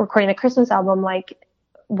recording the Christmas album,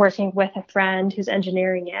 working with a friend who's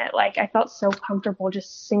engineering it, I felt so comfortable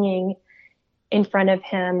just singing in front of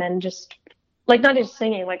him, and just not just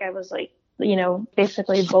singing, I was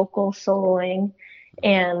basically vocal soloing,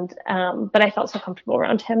 and but I felt so comfortable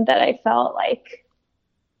around him that I felt like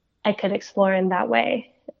I could explore in that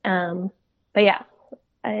way. But yeah,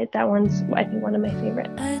 that one's, I think, one of my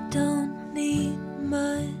favorites. I don't need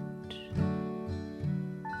much,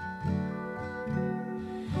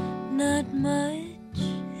 not much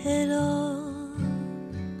at all,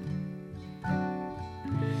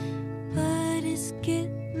 but it's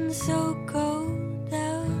getting so cold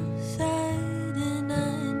outside, and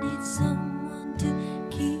I need someone to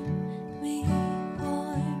keep me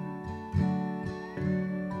warm,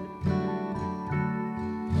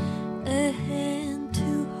 a hand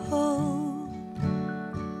to hold,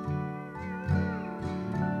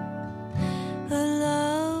 a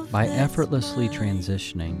love. By that's effortlessly mine.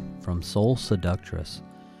 transitioning from Soul Seductress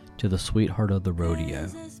to the Sweetheart of the Rodeo,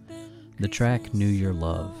 the track New Year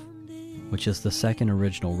Love, which is the second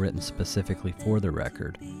original written specifically for the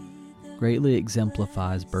record, greatly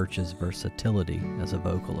exemplifies Birch's versatility as a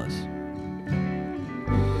vocalist.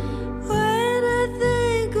 When I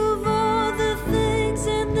think of all the things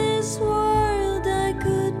in this world I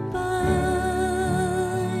could buy,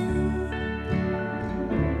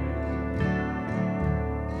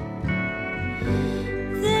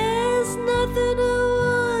 there's nothing I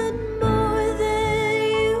want more than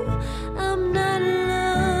you. I'm not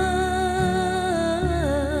lying.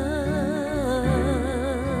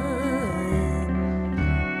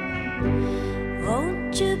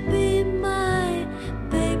 Won't you be my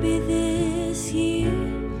baby this year?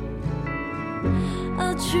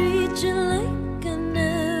 I'll treat you like I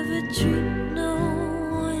never treat no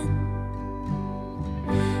one.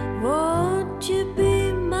 Won't you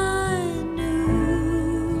be my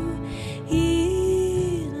new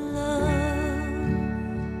year love?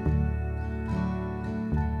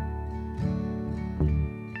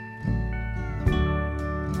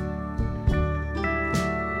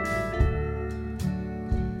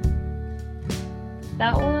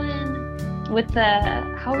 That one, with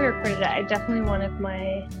how we recorded it, I definitely wanted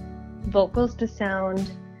my vocals to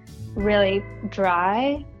sound really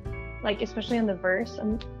dry, especially on the verse.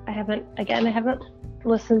 I haven't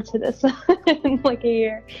listened to this in a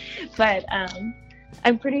year, but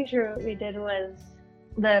I'm pretty sure what we did was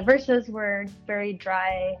the verses were very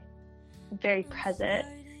dry, very present,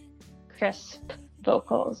 crisp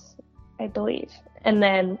vocals, I believe. And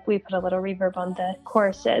then we put a little reverb on the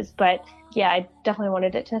choruses, but yeah, I definitely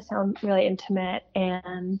wanted it to sound really intimate.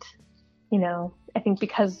 And, I think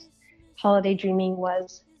because Holiday Dreaming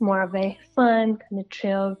was more of a fun, kind of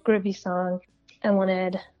chill, groovy song, I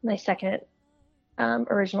wanted my second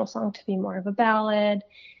original song to be more of a ballad.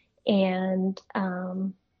 And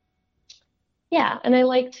yeah, and I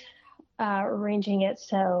liked arranging it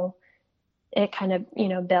so it kind of,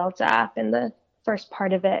 builds up. And the first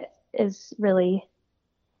part of it is really,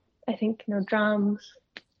 I think, drums.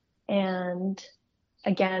 And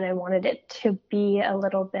again, I wanted it to be a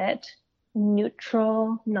little bit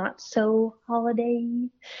neutral, not so holiday.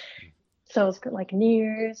 So it's New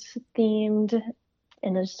Year's themed,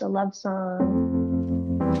 and it's just a love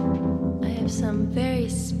song. I have some very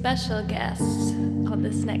special guests on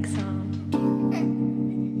this next song.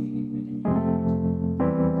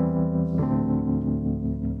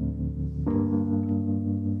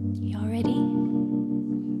 Y'all ready?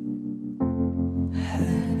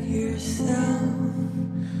 Have yourself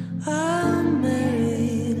a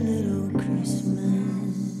merry little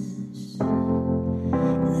Christmas.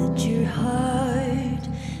 Let your heart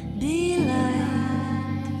be light.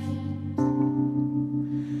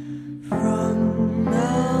 From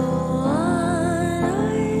now on,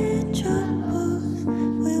 all your troubles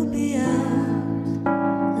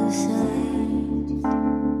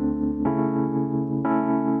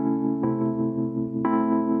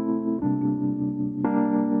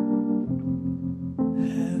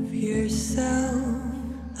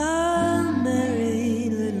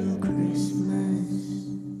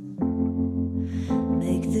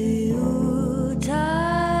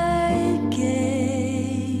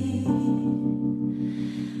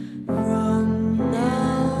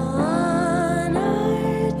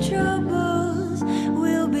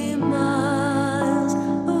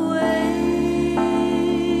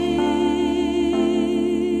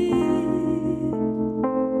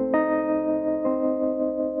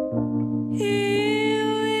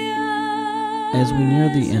As we near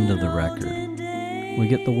the end of the record, we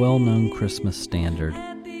get the well-known Christmas standard,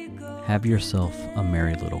 "Have yourself a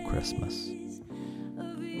merry little Christmas."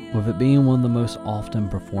 With it being one of the most often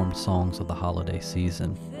performed songs of the holiday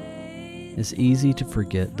season, it's easy to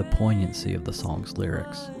forget the poignancy of the song's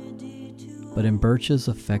lyrics. But in Birch's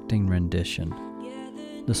affecting rendition,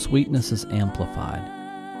 the sweetness is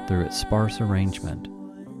amplified through its sparse arrangement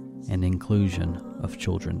and inclusion of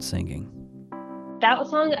children singing. That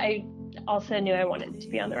song, I also knew I wanted to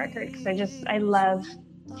be on the record because I love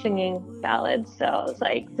singing ballads. So I was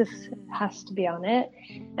like, this has to be on it.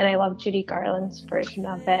 And I love Judy Garland's version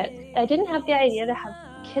of it. I didn't have the idea to have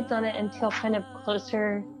kids on it until kind of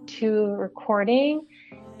closer to recording,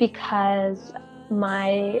 because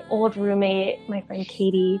my old roommate, my friend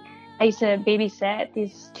Katie, I used to babysit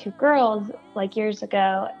these two girls like years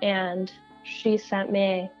ago, and she sent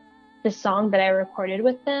me this song that I recorded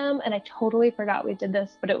with them, and I totally forgot we did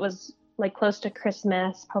this, but it was like close to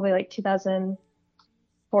Christmas, probably like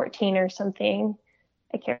 2014 or something.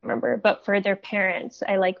 I can't remember, but for their parents,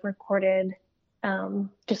 I like recorded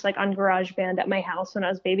just like on GarageBand at my house when I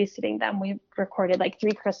was babysitting them. We recorded like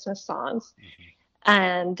 3 Christmas songs.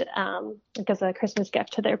 And it was a Christmas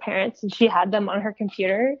gift to their parents, and she had them on her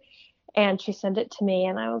computer, and she sent it to me,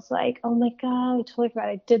 and I was like, oh my God, I totally forgot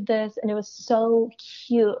I did this. And it was so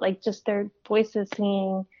cute, like just their voices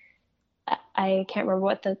singing. I can't remember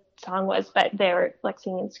what the song was, but they were like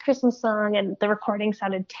singing this Christmas song, and the recording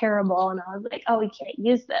sounded terrible, and I was like, oh, we can't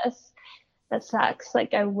use this. That sucks.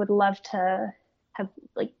 Like, I would love to have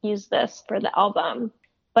like used this for the album.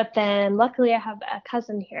 But then luckily I have a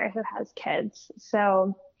cousin here who has kids.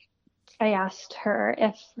 So I asked her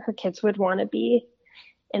if her kids would want to be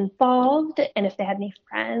involved and if they had any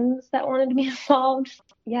friends that wanted to be involved.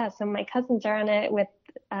 Yeah, so my cousins are on it with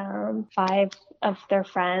 5 of their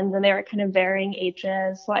friends, and they were kind of varying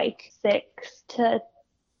ages, like 6 to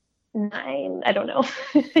 9. I don't know.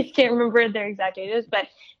 I can't remember their exact ages, but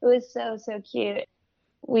it was so cute.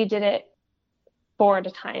 We did it 4 at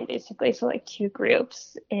a time, basically, so like 2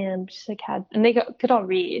 groups, and just like and they could all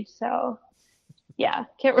read, so yeah,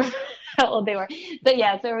 can't remember how old they were, but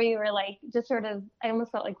yeah, so we were like just sort of, I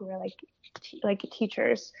almost felt like we were like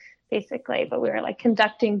teachers basically, but we were like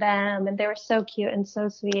conducting them, and they were so cute and so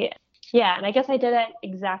sweet. Yeah, and I guess I didn't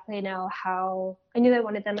exactly know how. I knew I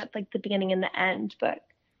wanted them at like the beginning and the end, but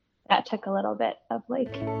that took a little bit of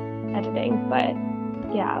like editing, but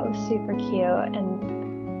yeah, it was super cute.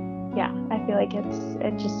 And yeah, I feel like it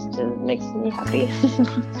just makes me happy.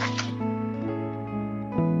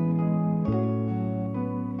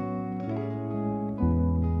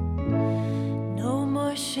 No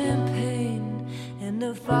more champagne and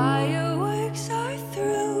the fireworks are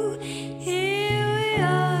through. Here we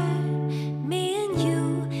are, me and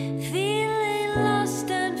you, feeling lost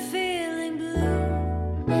and feeling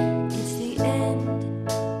blue. It's the end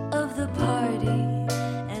of the party,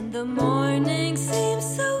 and the morning seems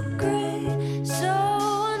so gray, so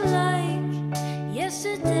unlike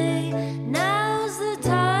yesterday. Now's the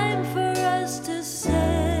time for us to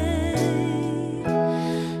say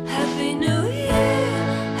Happy New Year,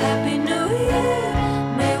 Happy New Year.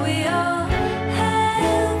 May we all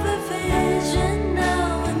have a vision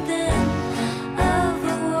now and then of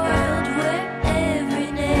a world where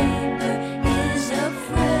every neighbor is a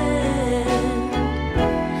friend.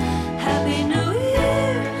 Happy New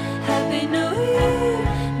Year, Happy New Year.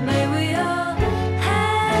 May we all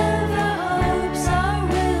have our hopes, our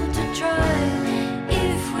will to try.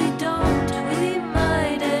 If we don't, we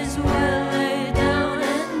might as well lay down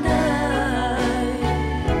and die.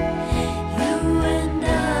 You and I.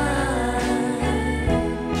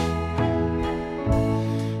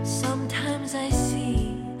 Sometimes I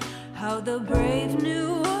see how the brave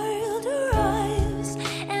new world arrives,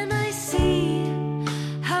 and I see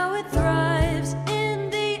how it thrives in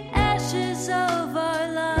the ashes of our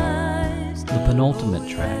lives. The penultimate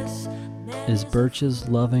track is Birch's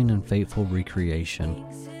loving and faithful recreation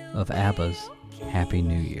of ABBA's Happy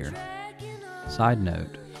New Year. Side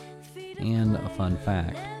note, and a fun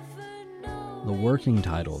fact, the working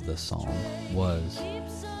title of this song was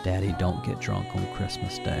Daddy Don't Get Drunk on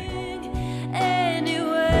Christmas Day.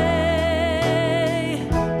 Anyway,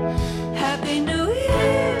 Happy New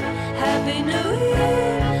Year, Happy New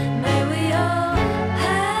Year. May we all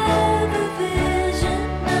have a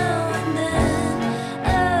vision now and then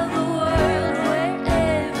of a world where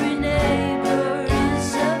every neighbor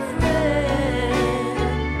is a friend.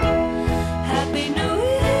 Happy New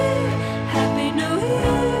Year, Happy New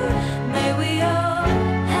Year. May we all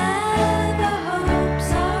have our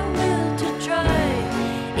hopes, our will to try.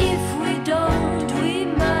 If we don't, we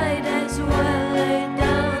might as well lay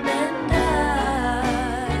down and die.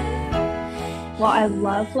 I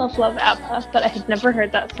love, love, love ABBA, but I had never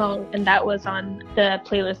heard that song, and that was on the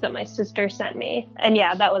playlist that my sister sent me. And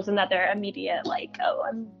yeah, that was another immediate, like, oh,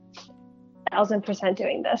 I'm 1,000%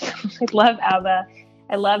 doing this. I love ABBA.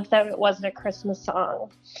 I loved that it wasn't a Christmas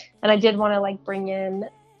song. And I did want to, like, bring in,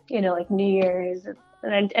 like New Year's,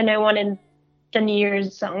 and I wanted the New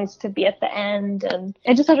Year's songs to be at the end, and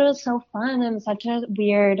I just thought it was so fun and such a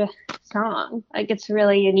weird song. Like, it's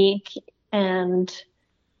really unique, and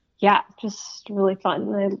yeah, just really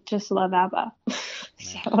fun. I just love ABBA.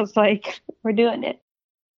 So I was like, we're doing it.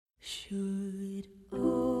 Should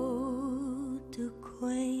old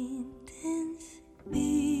acquaintance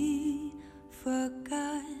be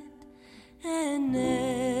forgot and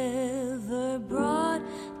never brought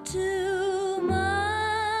to mind?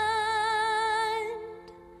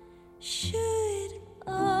 Should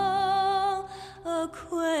all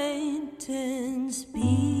acquaintance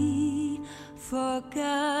be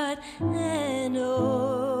forgot and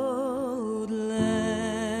old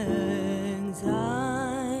lang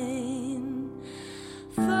syne?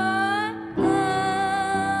 For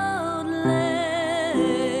old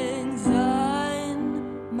lang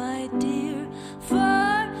syne, my dear,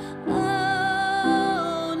 for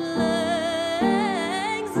old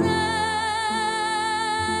lang syne,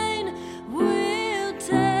 we'll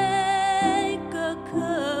take a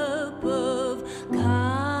cup of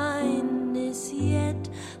kindness yet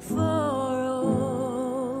for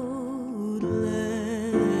old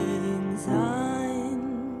lang syne.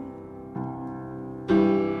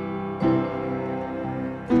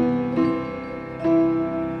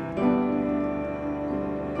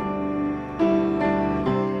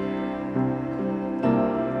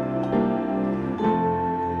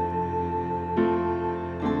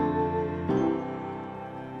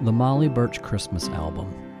 The Molly Birch Christmas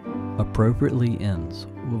album appropriately ends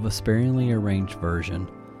with a sparingly arranged version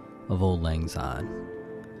of Old Lang Syne.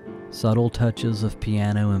 Subtle touches of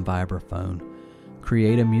piano and vibraphone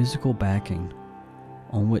create a musical backing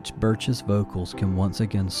on which Birch's vocals can once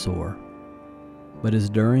again soar. But it's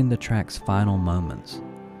during the track's final moments,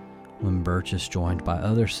 when Birch is joined by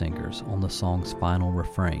other singers on the song's final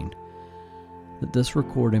refrain, that this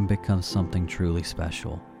recording becomes something truly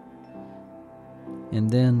special. And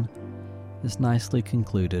then is nicely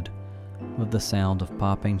concluded with the sound of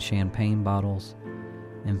popping champagne bottles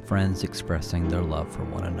and friends expressing their love for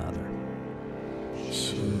one another.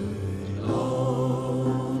 Should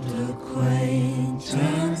old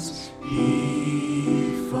acquaintance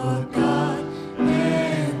be forgot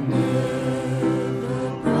and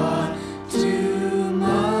never brought to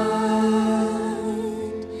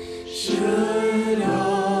mind? Should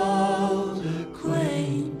old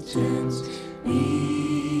acquaintance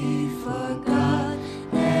be forgot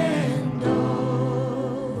and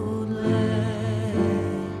old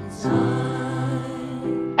lang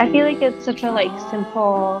syne? I feel like it's such a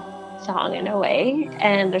simple song in a way,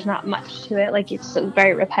 and there's not much to it. Like, it's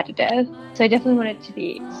very repetitive. So I definitely want it to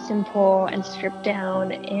be simple and stripped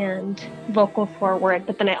down and vocal forward,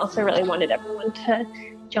 but then I also really wanted everyone to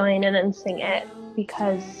join in and sing it,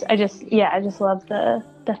 because I just love the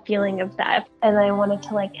feeling of that. And I wanted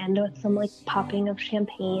to end with some popping of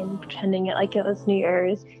champagne, pretending it like it was New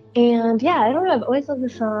Year's. And yeah, I don't know, I've always loved the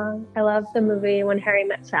song. I love the movie When Harry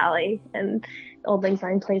Met Sally, and Old Lang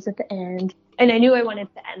Syne plays at the end. And I knew I wanted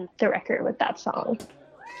to end the record with that song.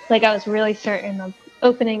 I was really certain of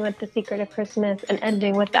opening with The Secret of Christmas and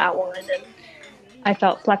ending with that one. And I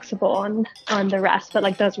felt flexible on the rest,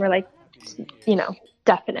 but those were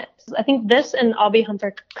definite. I think this and I'll Be Home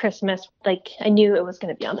for Christmas, I knew it was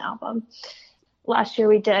going to be on the album. Last year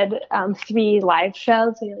we did 3 live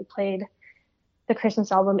shows. We played the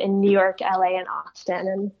Christmas album in New York, LA, and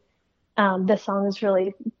Austin. And this song is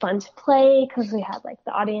really fun to play because we had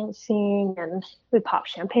the audience sing, and we popped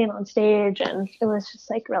champagne on stage, and it was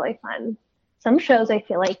just really fun. Some shows I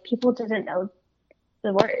feel like people didn't know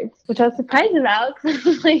the words, which I was surprised about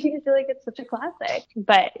because I feel like it's such a classic.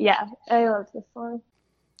 But yeah, I love this song.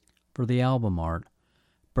 For the album art,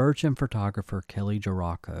 Birch and photographer Kelly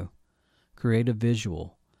Girocco create a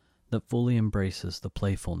visual that fully embraces the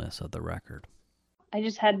playfulness of the record. I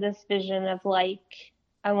just had this vision of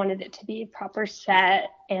I wanted it to be a proper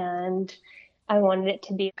set, and I wanted it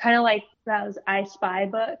to be kind of like those I Spy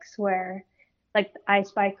books where I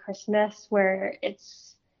Spy Christmas, where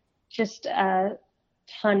it's just a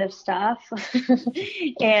ton of stuff.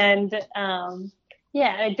 And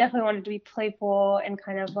yeah, I definitely wanted to be playful and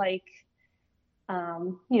kind of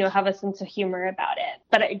have a sense of humor about it.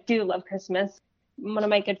 But I do love Christmas. One of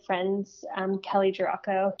my good friends, Kelly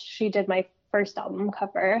Girocco, she did my first album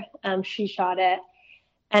cover. She shot it.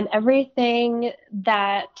 And everything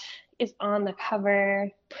that is on the cover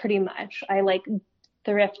pretty much. I like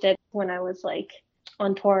thrifted when I was like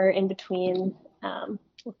on tour in between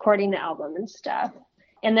recording the album and stuff.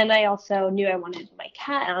 And then I also knew I wanted my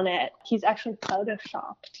cat on it. He's actually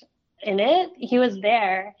photoshopped in it. He was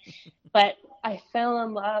there, but I fell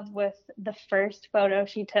in love with the first photo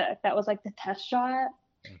she took. That was like the test shot,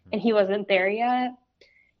 and he wasn't there yet.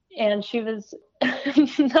 And she was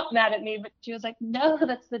not mad at me, but she was like, no,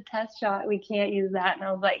 that's the test shot. We can't use that. And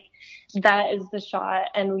I was like, that is the shot.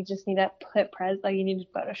 And we just need to put you need to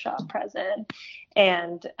Photoshop present.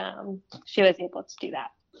 And she was able to do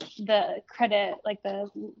that. The credit, like the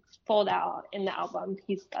fold out in the album,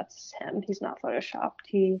 that's him. He's not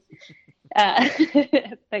Photoshopped.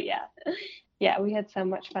 But yeah, we had so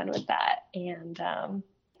much fun with that. And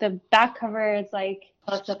the back cover is like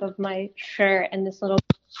close up of my shirt and this little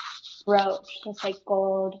brooch, this like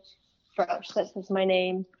gold brooch that says my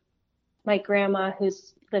name. My grandma,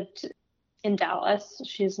 who's lived in Dallas,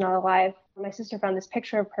 she's not alive. My sister found this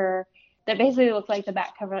picture of her that basically looked like the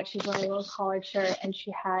back cover, like she's wearing a little collared shirt, and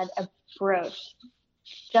she had a brooch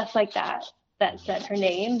just like that said her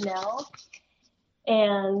name, Nell.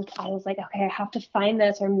 And I was like, okay, I have to find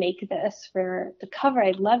this or make this for the cover.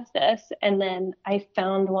 I love this. And then I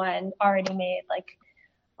found one already made like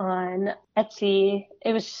on Etsy.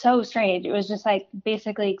 It was so strange. It was just like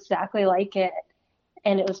basically exactly like it.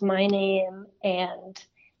 And it was my name, and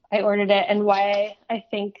I ordered it. And why I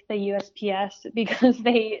think the USPS, because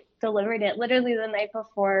they delivered it literally the night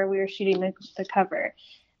before we were shooting the cover.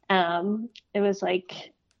 It was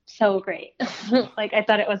like so great. Like I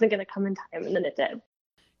thought it wasn't going to come in time, and then it did.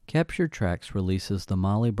 Captured Tracks releases the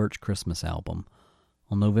Molly Burch Christmas album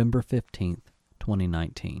on November 15th,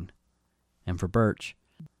 2019. And for Burch,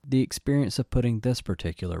 the experience of putting this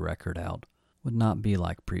particular record out would not be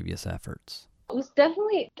like previous efforts. It was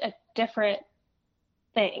definitely a different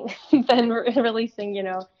thing than releasing,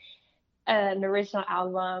 an original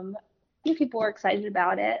album. I think people were excited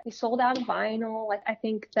about it. We sold out of vinyl. Like I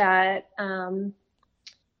think that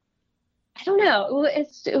I don't know.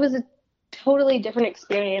 It was a totally different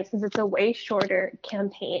experience because it's a way shorter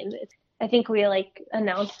campaign. I think we like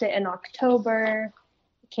announced it in October,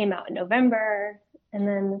 it came out in November, and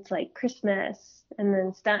then it's like Christmas, and then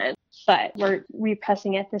it's done. But we're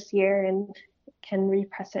repressing it this year and can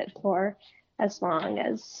repress it for as long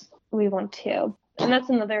as we want to. And that's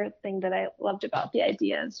another thing that I loved about the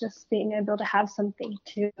idea, is just being able to have something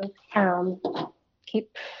to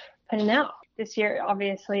keep putting out. This year,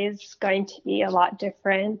 obviously, is going to be a lot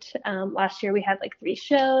different. Last year, we had like 3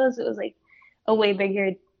 shows. It was like a way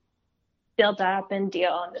bigger build up and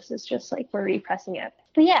deal. And this is just like we're repressing it.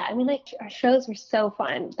 But yeah, I mean, like our shows were so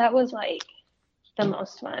fun. That was like the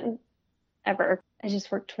most fun ever. I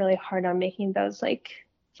just worked really hard on making those like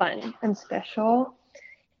fun and special.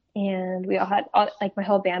 And we all had, like my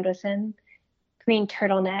whole band was in green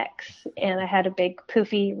turtlenecks, and I had a big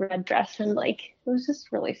poofy red dress, and like it was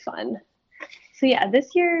just really fun. So yeah, this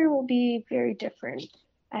year will be very different.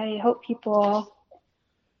 I hope people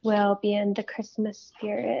will be in the Christmas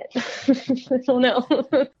spirit. I don't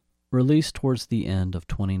know. Released towards the end of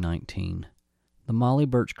 2019, the Molly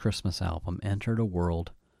Burch Christmas album entered a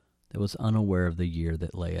world that was unaware of the year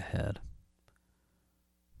that lay ahead.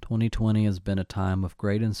 2020 has been a time of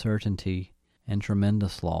great uncertainty and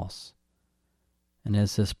tremendous loss. And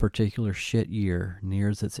as this particular shit year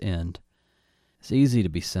nears its end, it's easy to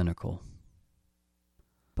be cynical.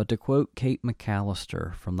 But to quote Kate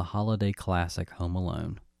McAllister from the holiday classic Home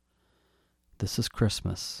Alone, "This is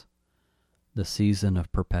Christmas, the season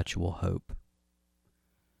of perpetual hope."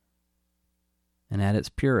 And at its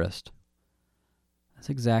purest, that's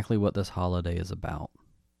exactly what this holiday is about.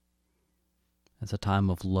 It's a time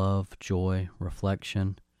of love, joy,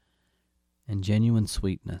 reflection, and genuine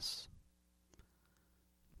sweetness.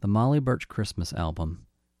 The Molly Burch Christmas album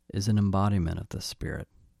is an embodiment of this spirit.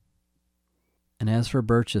 And as for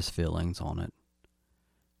Burch's feelings on it,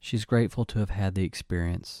 she's grateful to have had the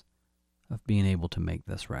experience of being able to make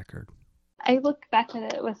this record. I look back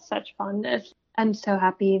at it with such fondness. I'm so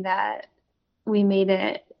happy that we made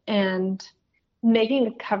it, and making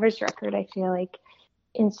the covers record, I feel like,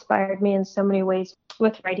 inspired me in so many ways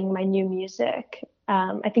with writing my new music.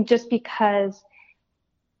 I think just because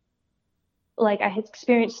like I had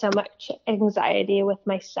experienced so much anxiety with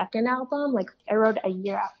my second album. Like I wrote a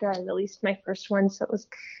year after I released my first one, so it was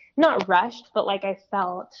not rushed, but like I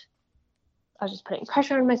felt I was just putting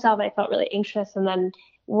pressure on myself. I felt really anxious, and then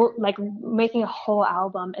like making a whole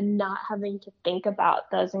album and not having to think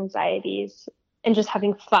about those anxieties and just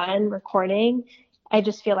having fun recording. I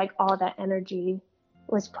just feel like all that energy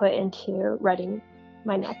was put into writing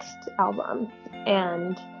my next album,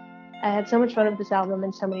 and I had so much fun with this album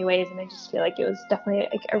in so many ways, and I just feel like it was definitely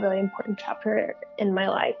like a really important chapter in my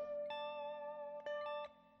life.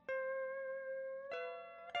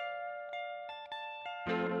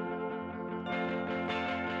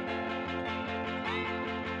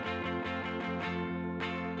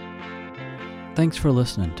 Thanks for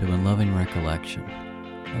listening to In Loving Recollection.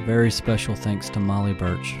 A very special thanks to Molly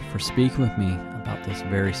Burch for speaking with me about this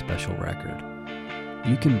very special record.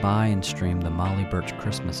 You can buy and stream the Molly Burch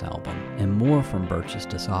Christmas album and more from Burch's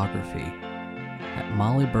discography at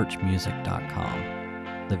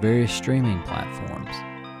mollybirchmusic.com, the various streaming platforms,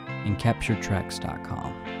 and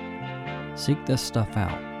capturedtracks.com. Seek this stuff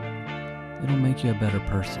out. It'll make you a better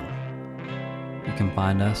person. You can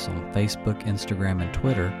find us on Facebook, Instagram, and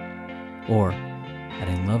Twitter, or at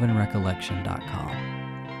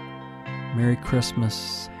inlovingrecollection.com. Merry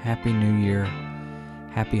Christmas, Happy New Year,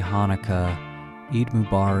 Happy Hanukkah, Eid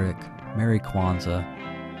Mubarak, Merry Kwanzaa,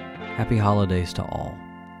 Happy Holidays to all.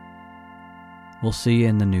 We'll see you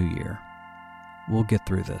in the new year. We'll get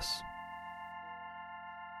through this.